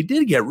 When he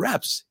did get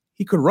reps,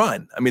 he could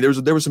run. I mean,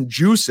 there was some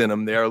juice in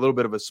him there, a little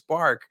bit of a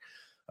spark.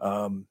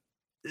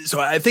 So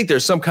I think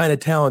there's some kind of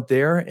talent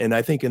there. And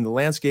I think in the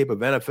landscape of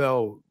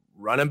NFL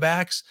running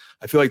backs,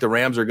 I feel like the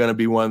Rams are going to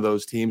be one of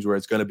those teams where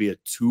it's going to be a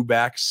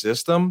two-back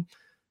system.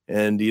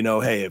 And,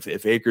 hey,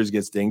 if Akers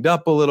gets dinged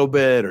up a little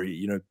bit, or,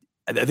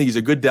 I think he's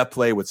a good depth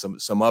play with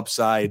some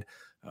upside.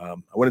 I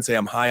wouldn't say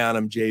I'm high on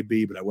him,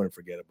 JB, but I wouldn't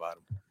forget about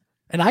him.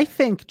 And I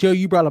think, Joe,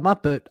 you brought him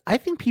up, but I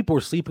think people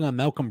are sleeping on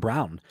Malcolm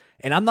Brown.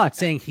 And I'm not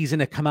saying he's going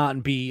to come out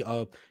and be, he's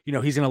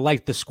going to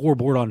light the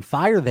scoreboard on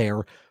fire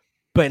there.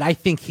 But I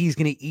think he's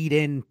going to eat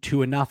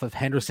into enough of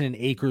Henderson and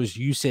Akers'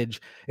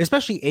 usage,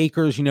 especially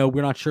Akers.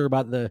 We're not sure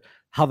about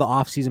how the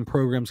offseason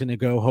program is going to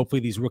go. Hopefully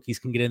these rookies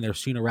can get in there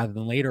sooner rather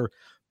than later.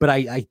 But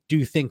I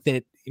do think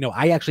that,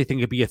 I actually think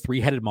it'd be a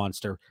three-headed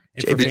monster.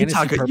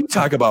 You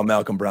talk about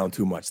Malcolm Brown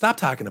too much. Stop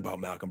talking about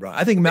Malcolm Brown.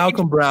 I think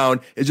Malcolm Brown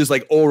is just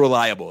like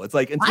reliable. It's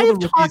like I have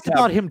talked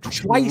about him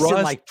twice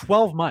in like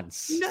 12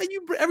 months.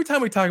 Every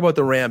time we talk about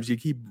the Rams, you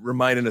keep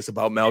reminding us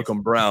about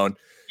Malcolm Brown.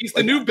 He's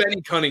the new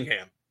Benny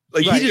Cunningham.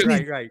 Like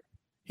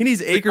he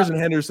needs Akers and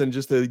Henderson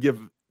just to give.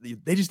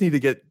 They just need to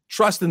get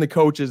trust in the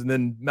coaches, and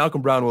then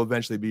Malcolm Brown will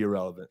eventually be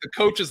irrelevant. The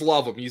coaches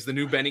love him. He's the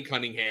new Benny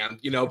Cunningham.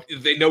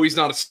 They know he's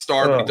not a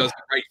star, but he does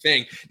the right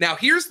thing. Now,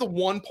 here's the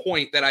one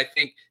point that I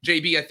think,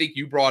 JB,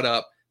 you brought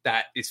up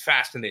that is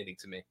fascinating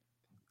to me.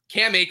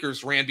 Cam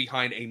Akers ran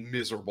behind a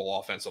miserable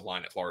offensive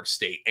line at Florida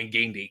State and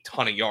gained a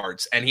ton of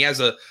yards. And he has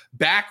a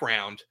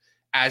background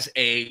as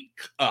a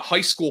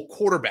high school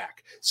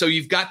quarterback. So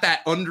you've got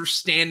that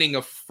understanding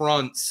of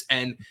fronts,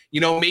 and,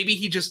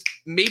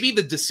 maybe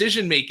the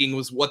decision-making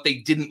was what they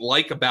didn't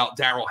like about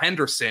Darrell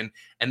Henderson,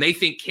 and they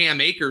think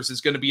Cam Akers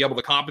is going to be able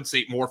to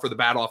compensate more for the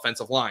bad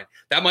offensive line.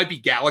 That might be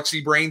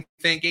galaxy brain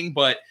thinking,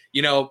 but,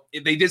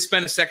 they did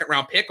spend a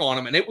second-round pick on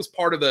him, and it was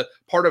part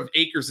of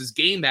Akers'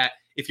 game that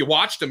if you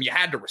watched him, you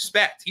had to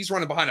respect. He's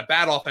running behind a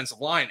bad offensive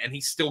line, and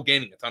he's still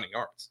gaining a ton of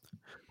yards.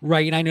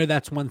 Right, and I know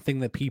that's one thing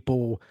that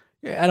people –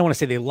 I don't want to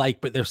say they like,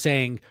 but they're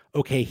saying,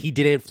 okay, he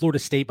did it at Florida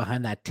State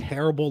behind that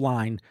terrible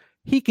line.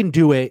 He can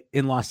do it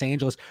in Los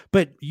Angeles.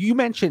 But you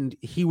mentioned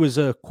he was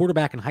a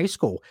quarterback in high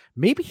school.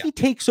 Maybe he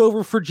takes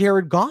over for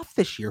Jared Goff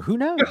this year. Who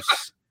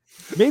knows?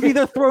 Maybe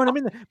they're throwing him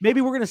in.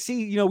 Maybe we're going to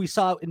see, we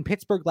saw in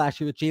Pittsburgh last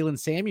year with Jalen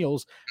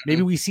Samuels.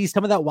 Maybe we see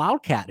some of that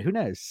Wildcat. Who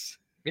knows?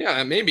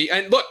 Yeah, maybe.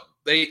 And look,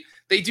 they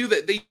do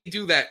that. They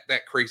do that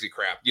crazy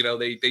crap.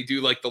 They do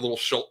like the little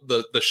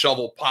the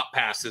shovel pop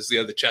passes,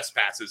 the chest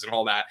passes and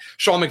all that.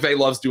 Sean McVay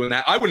loves doing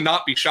that. I would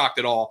not be shocked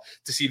at all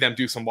to see them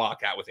do some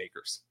Wildcat with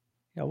Akers.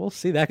 Yeah, we'll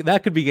see.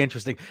 That could be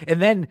interesting.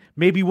 And then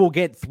maybe we'll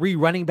get 3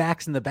 running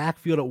backs in the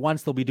backfield at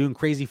once. They'll be doing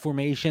crazy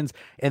formations,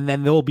 and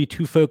then they'll be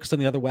too focused on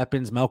the other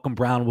weapons. Malcolm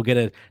Brown will get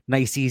a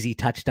nice, easy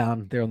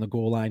touchdown there on the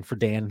goal line for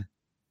Dan.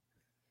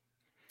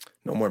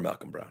 No more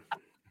Malcolm Brown.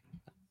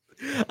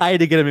 I had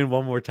to get him in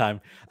one more time.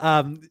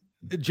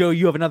 Joe,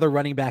 you have another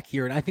running back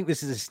here, and I think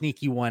this is a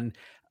sneaky one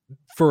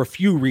for a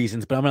few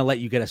reasons, but I'm going to let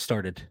you get us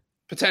started.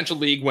 Potential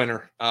league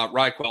winner,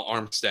 Raquel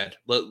Armstead.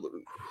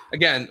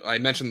 Again, I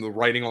mentioned the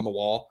writing on the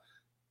wall.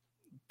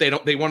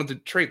 They wanted to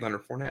trade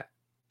Leonard Fournette.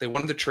 They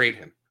wanted to trade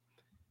him.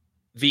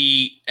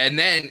 And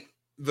then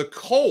the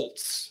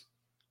Colts,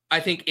 I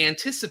think,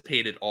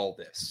 anticipated all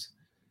this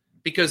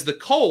because the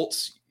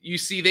Colts, you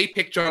see, they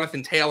picked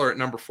Jonathan Taylor at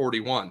number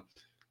 41.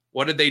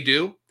 What did they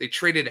do? They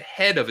traded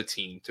ahead of a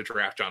team to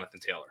draft Jonathan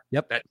Taylor.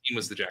 Yep. That team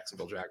was the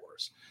Jacksonville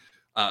Jaguars,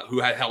 who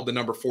had held the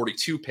number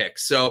 42 pick.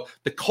 So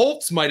the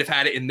Colts might have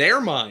had it in their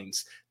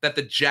minds that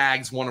the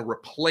Jags want to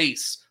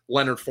replace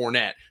Leonard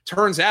Fournette.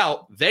 Turns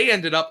out they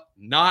ended up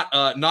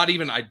not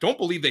even, I don't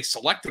believe they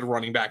selected a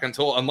running back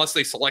unless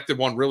they selected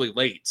one really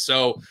late.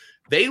 So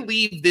they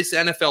leave this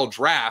NFL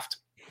draft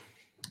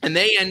and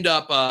they end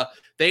up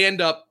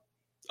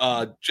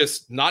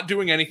just not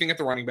doing anything at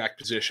the running back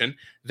position.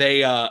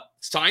 They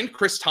signed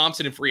Chris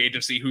Thompson in free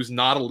agency, who's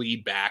not a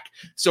lead back.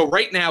 So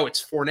right now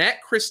it's Fournette,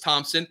 Chris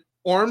Thompson,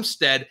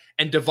 Armstead,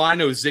 and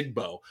Divino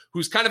Zigbo,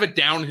 who's kind of a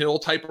downhill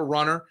type of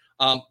runner.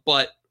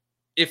 But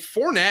if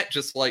Fournette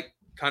just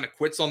kind of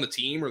quits on the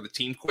team or the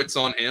team quits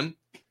on him,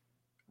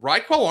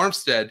 Raquel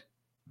Armstead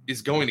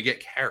is going to get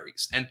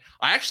carries. And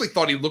I actually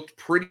thought he looked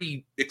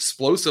pretty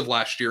explosive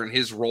last year in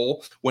his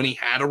role when he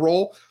had a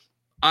role.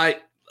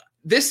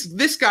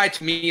 This guy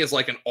to me is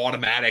like an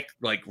automatic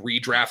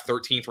redraft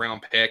 13th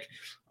round pick.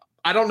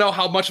 I don't know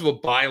how much of a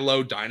buy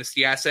low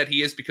dynasty asset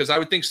he is because I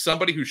would think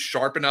somebody who's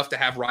sharp enough to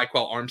have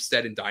Raquel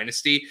Armstead in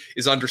dynasty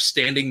is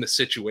understanding the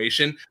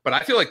situation. But I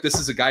feel like this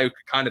is a guy who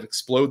could kind of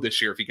explode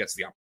this year if he gets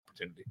the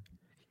opportunity.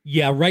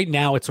 Yeah, right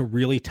now it's a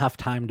really tough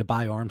time to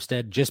buy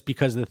Armstead just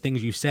because of the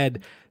things you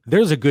said.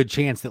 There's a good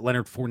chance that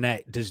Leonard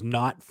Fournette does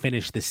not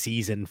finish the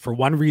season for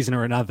one reason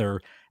or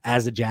another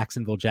as a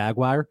Jacksonville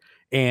Jaguar.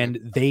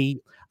 And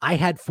I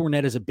had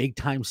Fournette as a big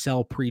time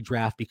sell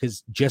pre-draft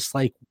because just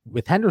like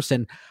with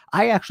Henderson,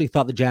 I actually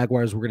thought the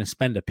Jaguars were going to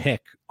spend a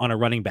pick on a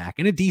running back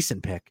and a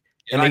decent pick.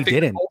 And they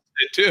didn't.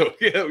 Too.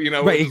 Yeah,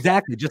 right,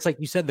 exactly. Just like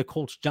you said, the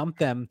Colts jumped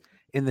them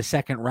in the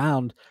second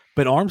round.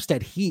 But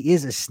Armstead, he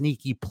is a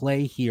sneaky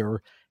play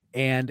here.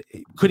 And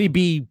could he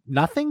be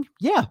nothing?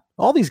 Yeah,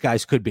 all these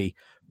guys could be.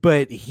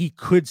 But he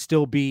could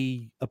still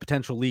be a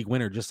potential league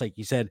winner, just like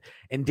you said.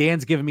 And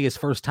Dan's giving me his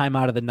first time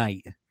out of the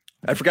night.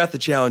 I forgot the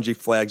challenging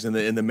flags in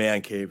the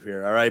man cave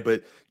here. All right.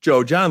 But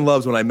Joe, John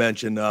loves when I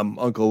mention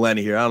Uncle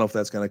Lenny here. I don't know if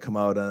that's going to come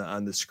out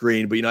on the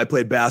screen, but, I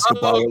played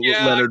basketball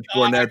with Leonard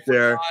Fournette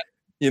there,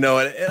 and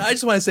I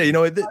just want to say,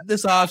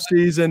 this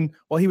offseason,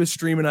 while he was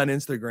streaming on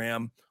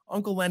Instagram,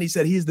 Uncle Lenny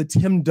said he's the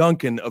Tim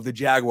Duncan of the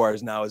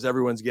Jaguars now as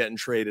everyone's getting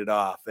traded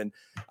off. And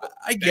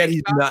I get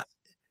he's not.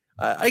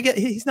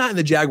 He's not in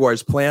the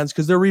Jaguars' plans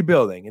because they're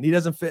rebuilding, and he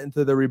doesn't fit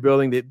into the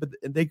rebuilding. But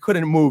they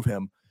couldn't move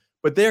him.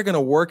 But they're going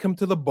to work him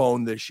to the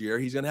bone this year.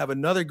 He's going to have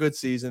another good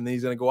season. And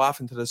he's going to go off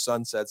into the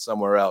sunset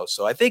somewhere else.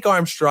 So I think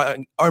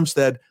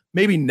Armstead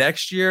maybe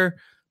next year,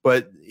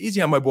 but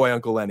easy on my boy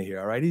Uncle Lenny here.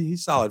 All right,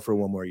 he's solid for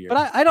one more year.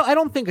 But I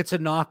don't think it's a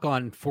knock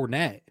on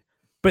Fournette.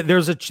 But there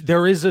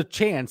is a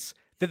chance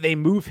that they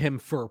move him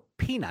for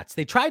peanuts.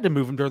 They tried to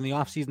move him during the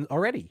offseason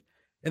already,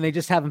 and they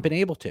just haven't been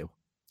able to.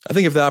 I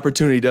think if the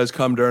opportunity does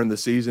come during the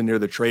season near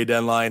the trade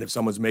deadline, if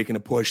someone's making a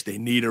push, they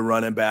need a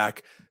running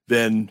back,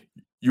 then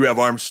you have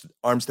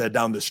Armstead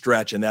down the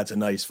stretch, and that's a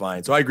nice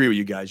find. So I agree with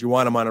you guys. You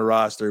want him on a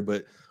roster,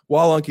 but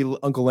while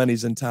Uncle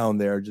Lenny's in town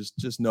there,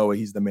 just know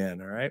he's the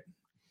man, all right?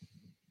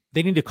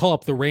 They need to call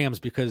up the Rams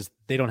because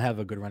they don't have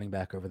a good running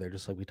back over there,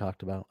 just like we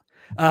talked about.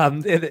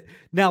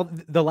 Now,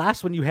 the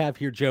last one you have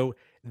here, Joe,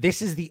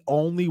 this is the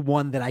only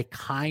one that I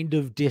kind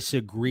of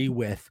disagree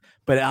with,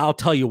 but I'll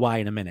tell you why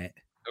in a minute.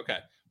 Okay.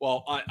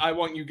 Well, I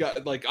want you guys,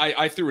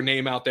 I threw a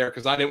name out there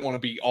because I didn't want to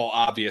be all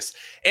obvious.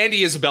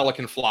 Andy Isabella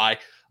can fly.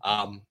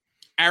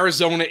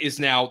 Arizona is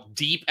now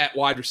deep at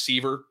wide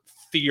receiver,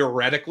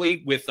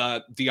 theoretically, with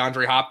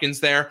DeAndre Hopkins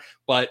there.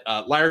 But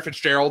Larry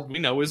Fitzgerald, we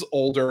know, is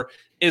older.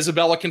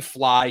 Isabella can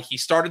fly. He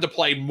started to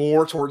play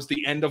more towards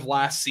the end of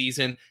last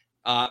season.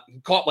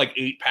 Caught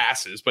 8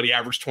 passes, but he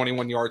averaged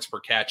 21 yards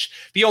per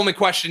catch. The only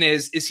question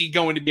is he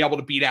going to be able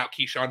to beat out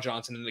Keyshawn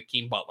Johnson and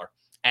Akeem Butler?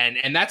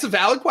 And that's a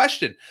valid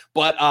question.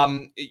 But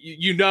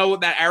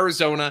that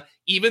Arizona,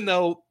 even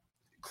though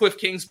Cliff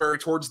Kingsbury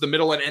towards the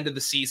middle and end of the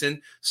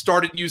season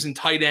started using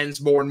tight ends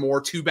more and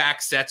more,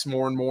 2-back sets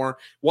more and more,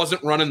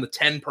 wasn't running the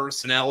 10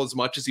 personnel as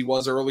much as he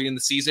was early in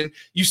the season,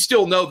 you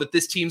still know that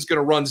this team's going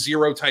to run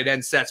 0 tight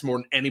end sets more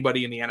than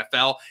anybody in the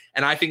NFL.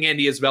 And I think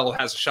Andy Isabella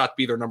has a shot to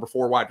be their number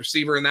 4 wide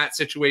receiver in that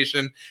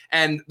situation.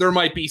 And there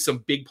might be some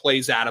big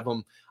plays out of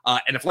him.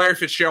 And if Larry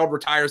Fitzgerald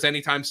retires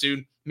anytime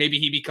soon, maybe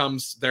he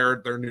becomes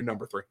their new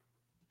number 3.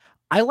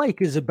 I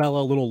like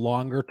Isabella a little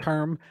longer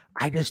term.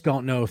 I just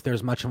don't know if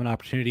there's much of an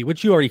opportunity,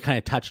 which you already kind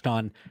of touched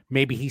on.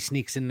 Maybe he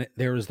sneaks in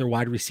there as their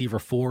wide receiver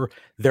 4.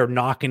 They're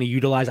not going to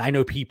utilize. I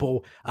know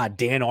people,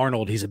 Dan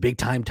Arnold, he's a big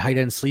time tight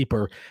end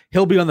sleeper.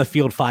 He'll be on the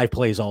field 5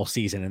 plays all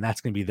season, and that's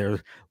going to be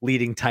their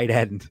leading tight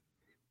end.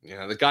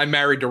 Yeah, the guy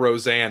married to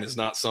Roseanne is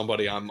not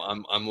somebody I'm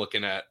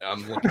looking at.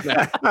 I'm looking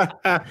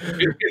at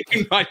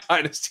in my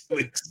dynasty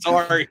league.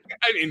 Sorry,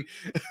 I mean,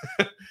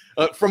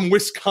 from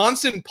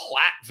Wisconsin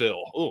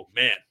Platteville. Oh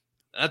man,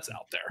 that's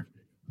out there.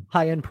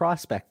 High-end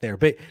prospect there.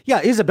 But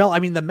yeah, Isabel, I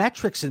mean, the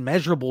metrics and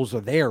measurables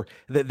are there.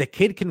 The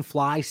kid can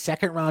fly,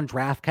 second-round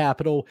draft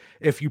capital.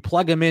 If you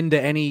plug him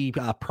into any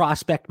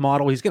prospect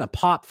model, he's going to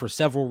pop for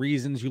several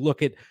reasons. You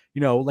look at,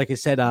 like I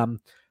said,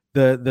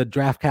 the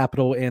draft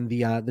capital and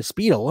the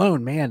speed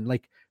alone, man,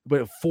 like,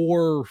 but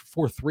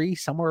 4.43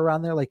 somewhere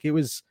around there. Like it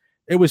was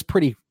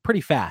pretty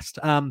fast.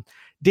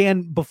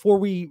 Dan, before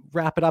we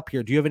wrap it up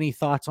here, do you have any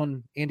thoughts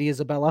on Andy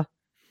Isabella?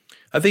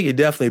 I think he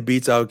definitely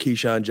beats out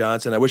Keyshawn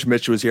Johnson. I wish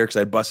Mitch was here because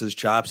I'd bust his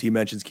chops. He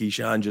mentions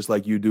Keyshawn just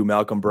like you do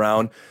Malcolm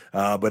Brown.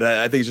 But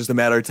I think it's just a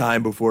matter of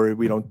time before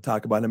we don't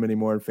talk about him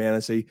anymore in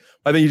fantasy.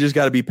 I think you just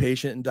got to be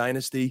patient in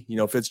Dynasty.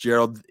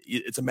 Fitzgerald,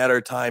 it's a matter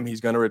of time.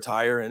 He's going to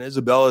retire. And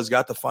Isabella's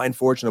got the fine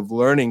fortune of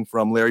learning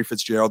from Larry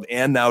Fitzgerald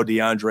and now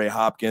DeAndre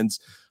Hopkins.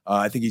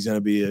 I think he's going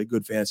to be a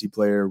good fantasy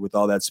player with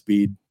all that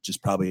speed,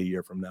 just probably a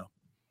year from now.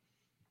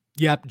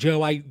 Yep, Joe,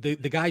 the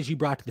guys you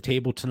brought to the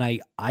table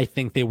tonight, I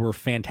think they were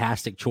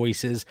fantastic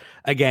choices.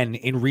 Again,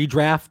 in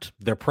redraft,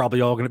 they're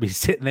probably all going to be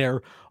sitting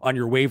there on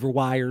your waiver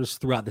wires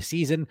throughout the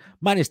season,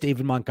 minus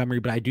David Montgomery,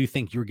 but I do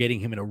think you're getting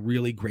him at a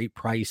really great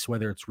price,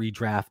 whether it's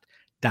redraft,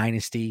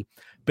 dynasty.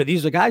 But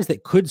these are guys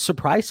that could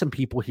surprise some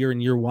people here in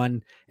year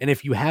one, and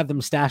if you have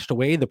them stashed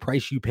away, the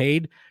price you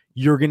paid,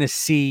 you're going to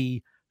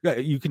see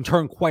you can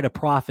turn quite a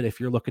profit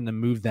if you're looking to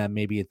move them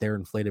maybe at their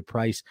inflated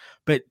price.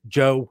 But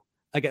Joe,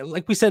 again,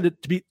 like we said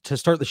to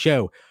start the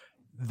show,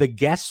 the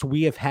guests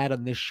we have had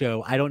on this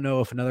show, I don't know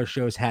if another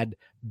show has had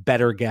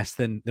better guests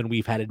than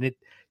we've had. And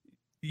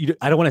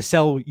I don't want to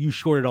sell you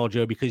short at all,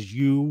 Joe, because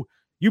you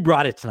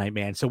brought it tonight,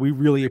 man. So we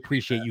really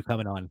appreciate you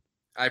coming on.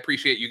 I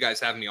appreciate you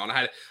guys having me on.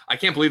 I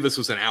can't believe this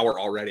was an hour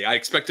already. I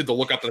expected to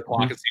look up the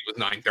clock and see it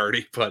was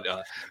 9:30, but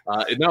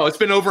no, it's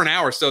been over an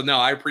hour. So no,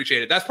 I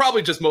appreciate it. That's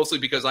probably just mostly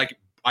because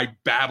I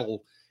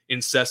babble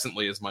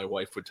incessantly, as my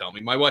wife would tell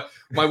me. My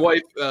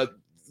wife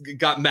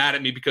got mad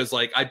at me because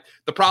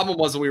the problem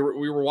was we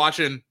were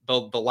watching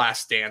the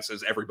Last Dance,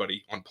 as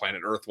everybody on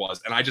planet Earth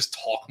was, and I just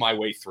talk my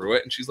way through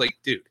it, and she's like,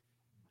 dude,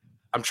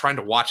 I'm trying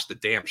to watch the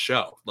damn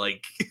show.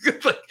 I'm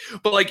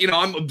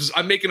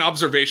making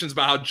observations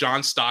about how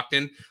John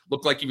Stockton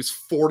looked like he was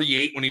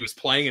 48 when he was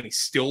playing, and he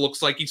still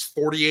looks like he's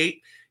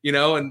 48,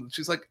 and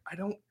she's like, I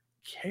don't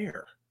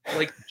care.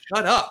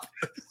 Shut up.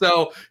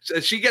 So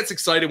she gets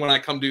excited when I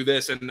come do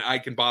this and I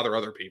can bother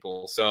other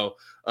people. So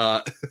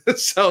I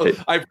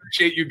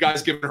appreciate you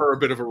guys giving her a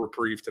bit of a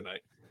reprieve tonight.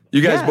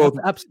 You guys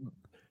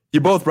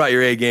both brought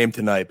your A game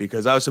tonight,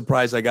 because I was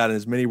surprised I got in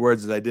as many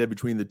words as I did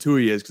between the two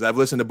of you, because I've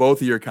listened to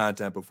both of your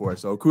content before.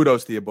 So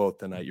kudos to you both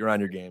tonight. You're on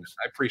your games.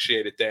 I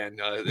appreciate it, Dan.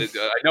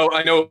 I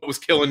know it was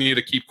killing you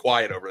to keep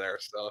quiet over there.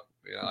 So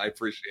I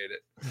appreciate it.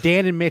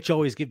 Dan and Mitch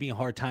always give me a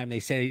hard time. They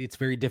say it's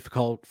very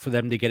difficult for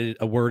them to get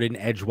a word in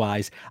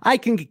edgewise. I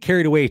can get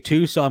carried away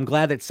too. So I'm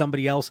glad that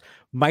somebody else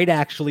might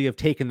actually have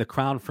taken the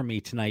crown from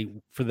me tonight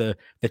for the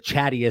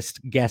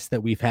chattiest guest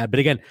that we've had. But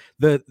again,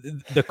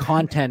 the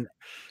content,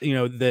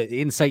 the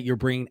insight you're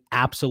bringing,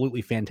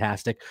 absolutely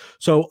fantastic.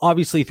 So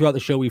obviously throughout the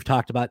show, we've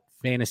talked about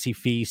Fantasy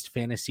Feast,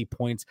 Fantasy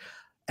Points.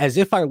 As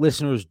if our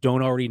listeners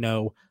don't already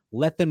know,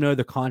 let them know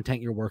the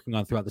content you're working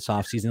on throughout this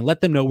offseason. Let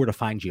them know where to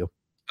find you.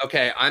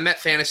 Okay, I'm at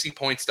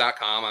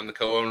fantasypoints.com. I'm the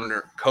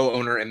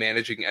co-owner and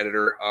managing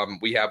editor.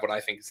 We have what I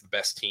think is the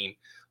best team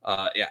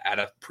at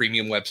a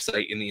premium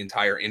website in the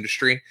entire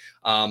industry.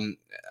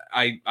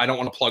 I don't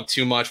want to plug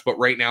too much, but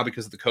right now,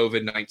 because of the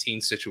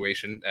COVID-19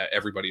 situation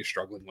everybody is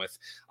struggling with,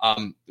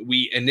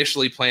 we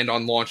initially planned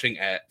on launching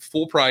at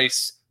full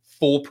price,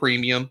 full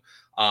premium.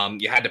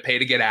 You had to pay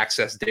to get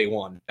access day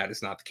one. That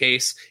is not the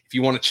case. If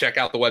you want to check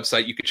out the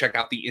website, you can check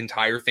out the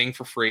entire thing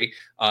for free.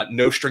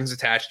 No strings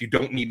attached. You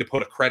don't need to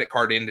put a credit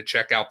card in to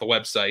check out the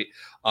website.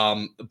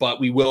 But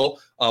we will,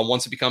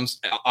 once it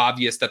becomes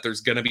obvious that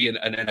there's going to be an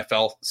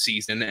NFL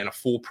season and a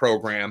full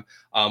program,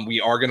 we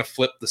are going to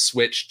flip the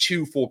switch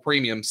to full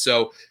premium.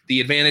 So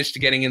the advantage to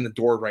getting in the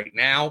door right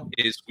now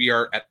is we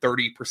are at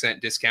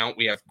 30% discount.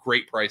 We have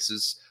great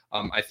prices.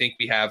 I think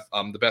we have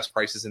the best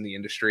prices in the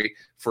industry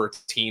for a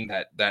team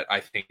that I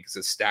think is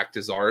as stacked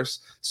as ours.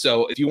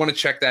 So if you want to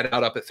check that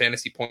out up at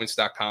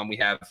fantasypoints.com, we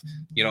have,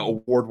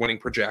 award-winning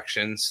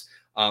projections,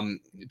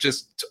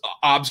 just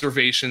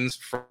observations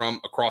from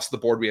across the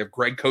board. We have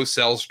Greg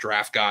Cosell's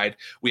draft guide.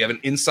 We have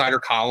an insider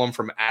column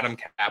from Adam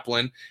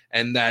Kaplan,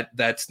 and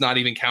that's not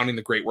even counting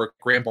the great work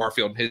Graham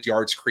Barfield and his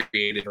yards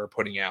created are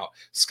putting out.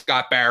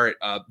 Scott Barrett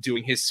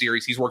doing his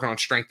series. He's working on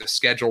strength of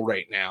schedule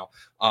right now.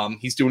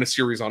 He's doing a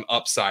series on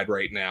upside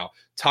right now.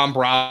 Tom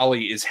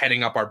Brawley is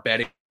heading up our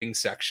betting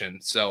section.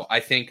 So I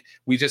think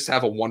we just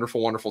have a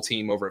wonderful, wonderful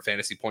team over at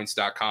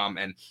fantasypoints.com.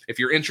 And if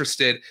you're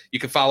interested, you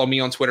can follow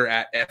me on Twitter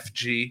at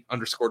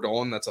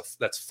FG_Dolan.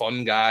 That's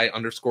fun guy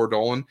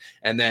 _Dolan.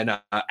 And then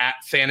at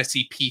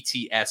fantasy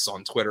PTS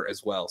on Twitter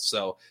as well.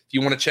 So if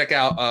you want to check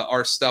out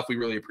our stuff, we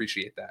really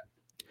appreciate that.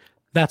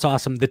 That's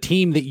awesome. The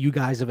team that you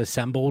guys have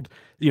assembled,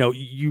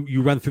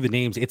 you run through the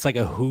names. It's like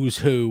a who's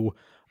who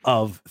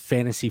of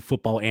fantasy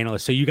football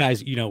analysts. So you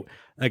guys,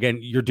 again,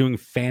 you're doing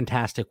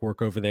fantastic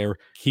work over there.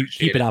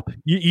 Keep it up.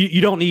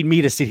 You don't need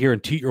me to sit here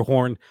and toot your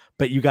horn,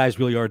 but you guys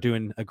really are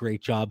doing a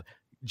great job.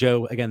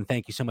 Joe, again,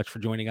 thank you so much for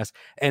joining us.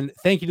 And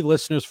thank you to the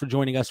listeners for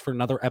joining us for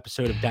another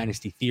episode of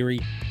Dynasty Theory.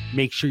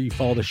 Make sure you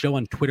follow the show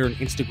on Twitter and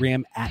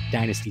Instagram at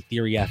Dynasty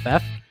Theory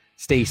FF.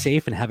 Stay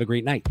safe and have a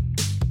great night.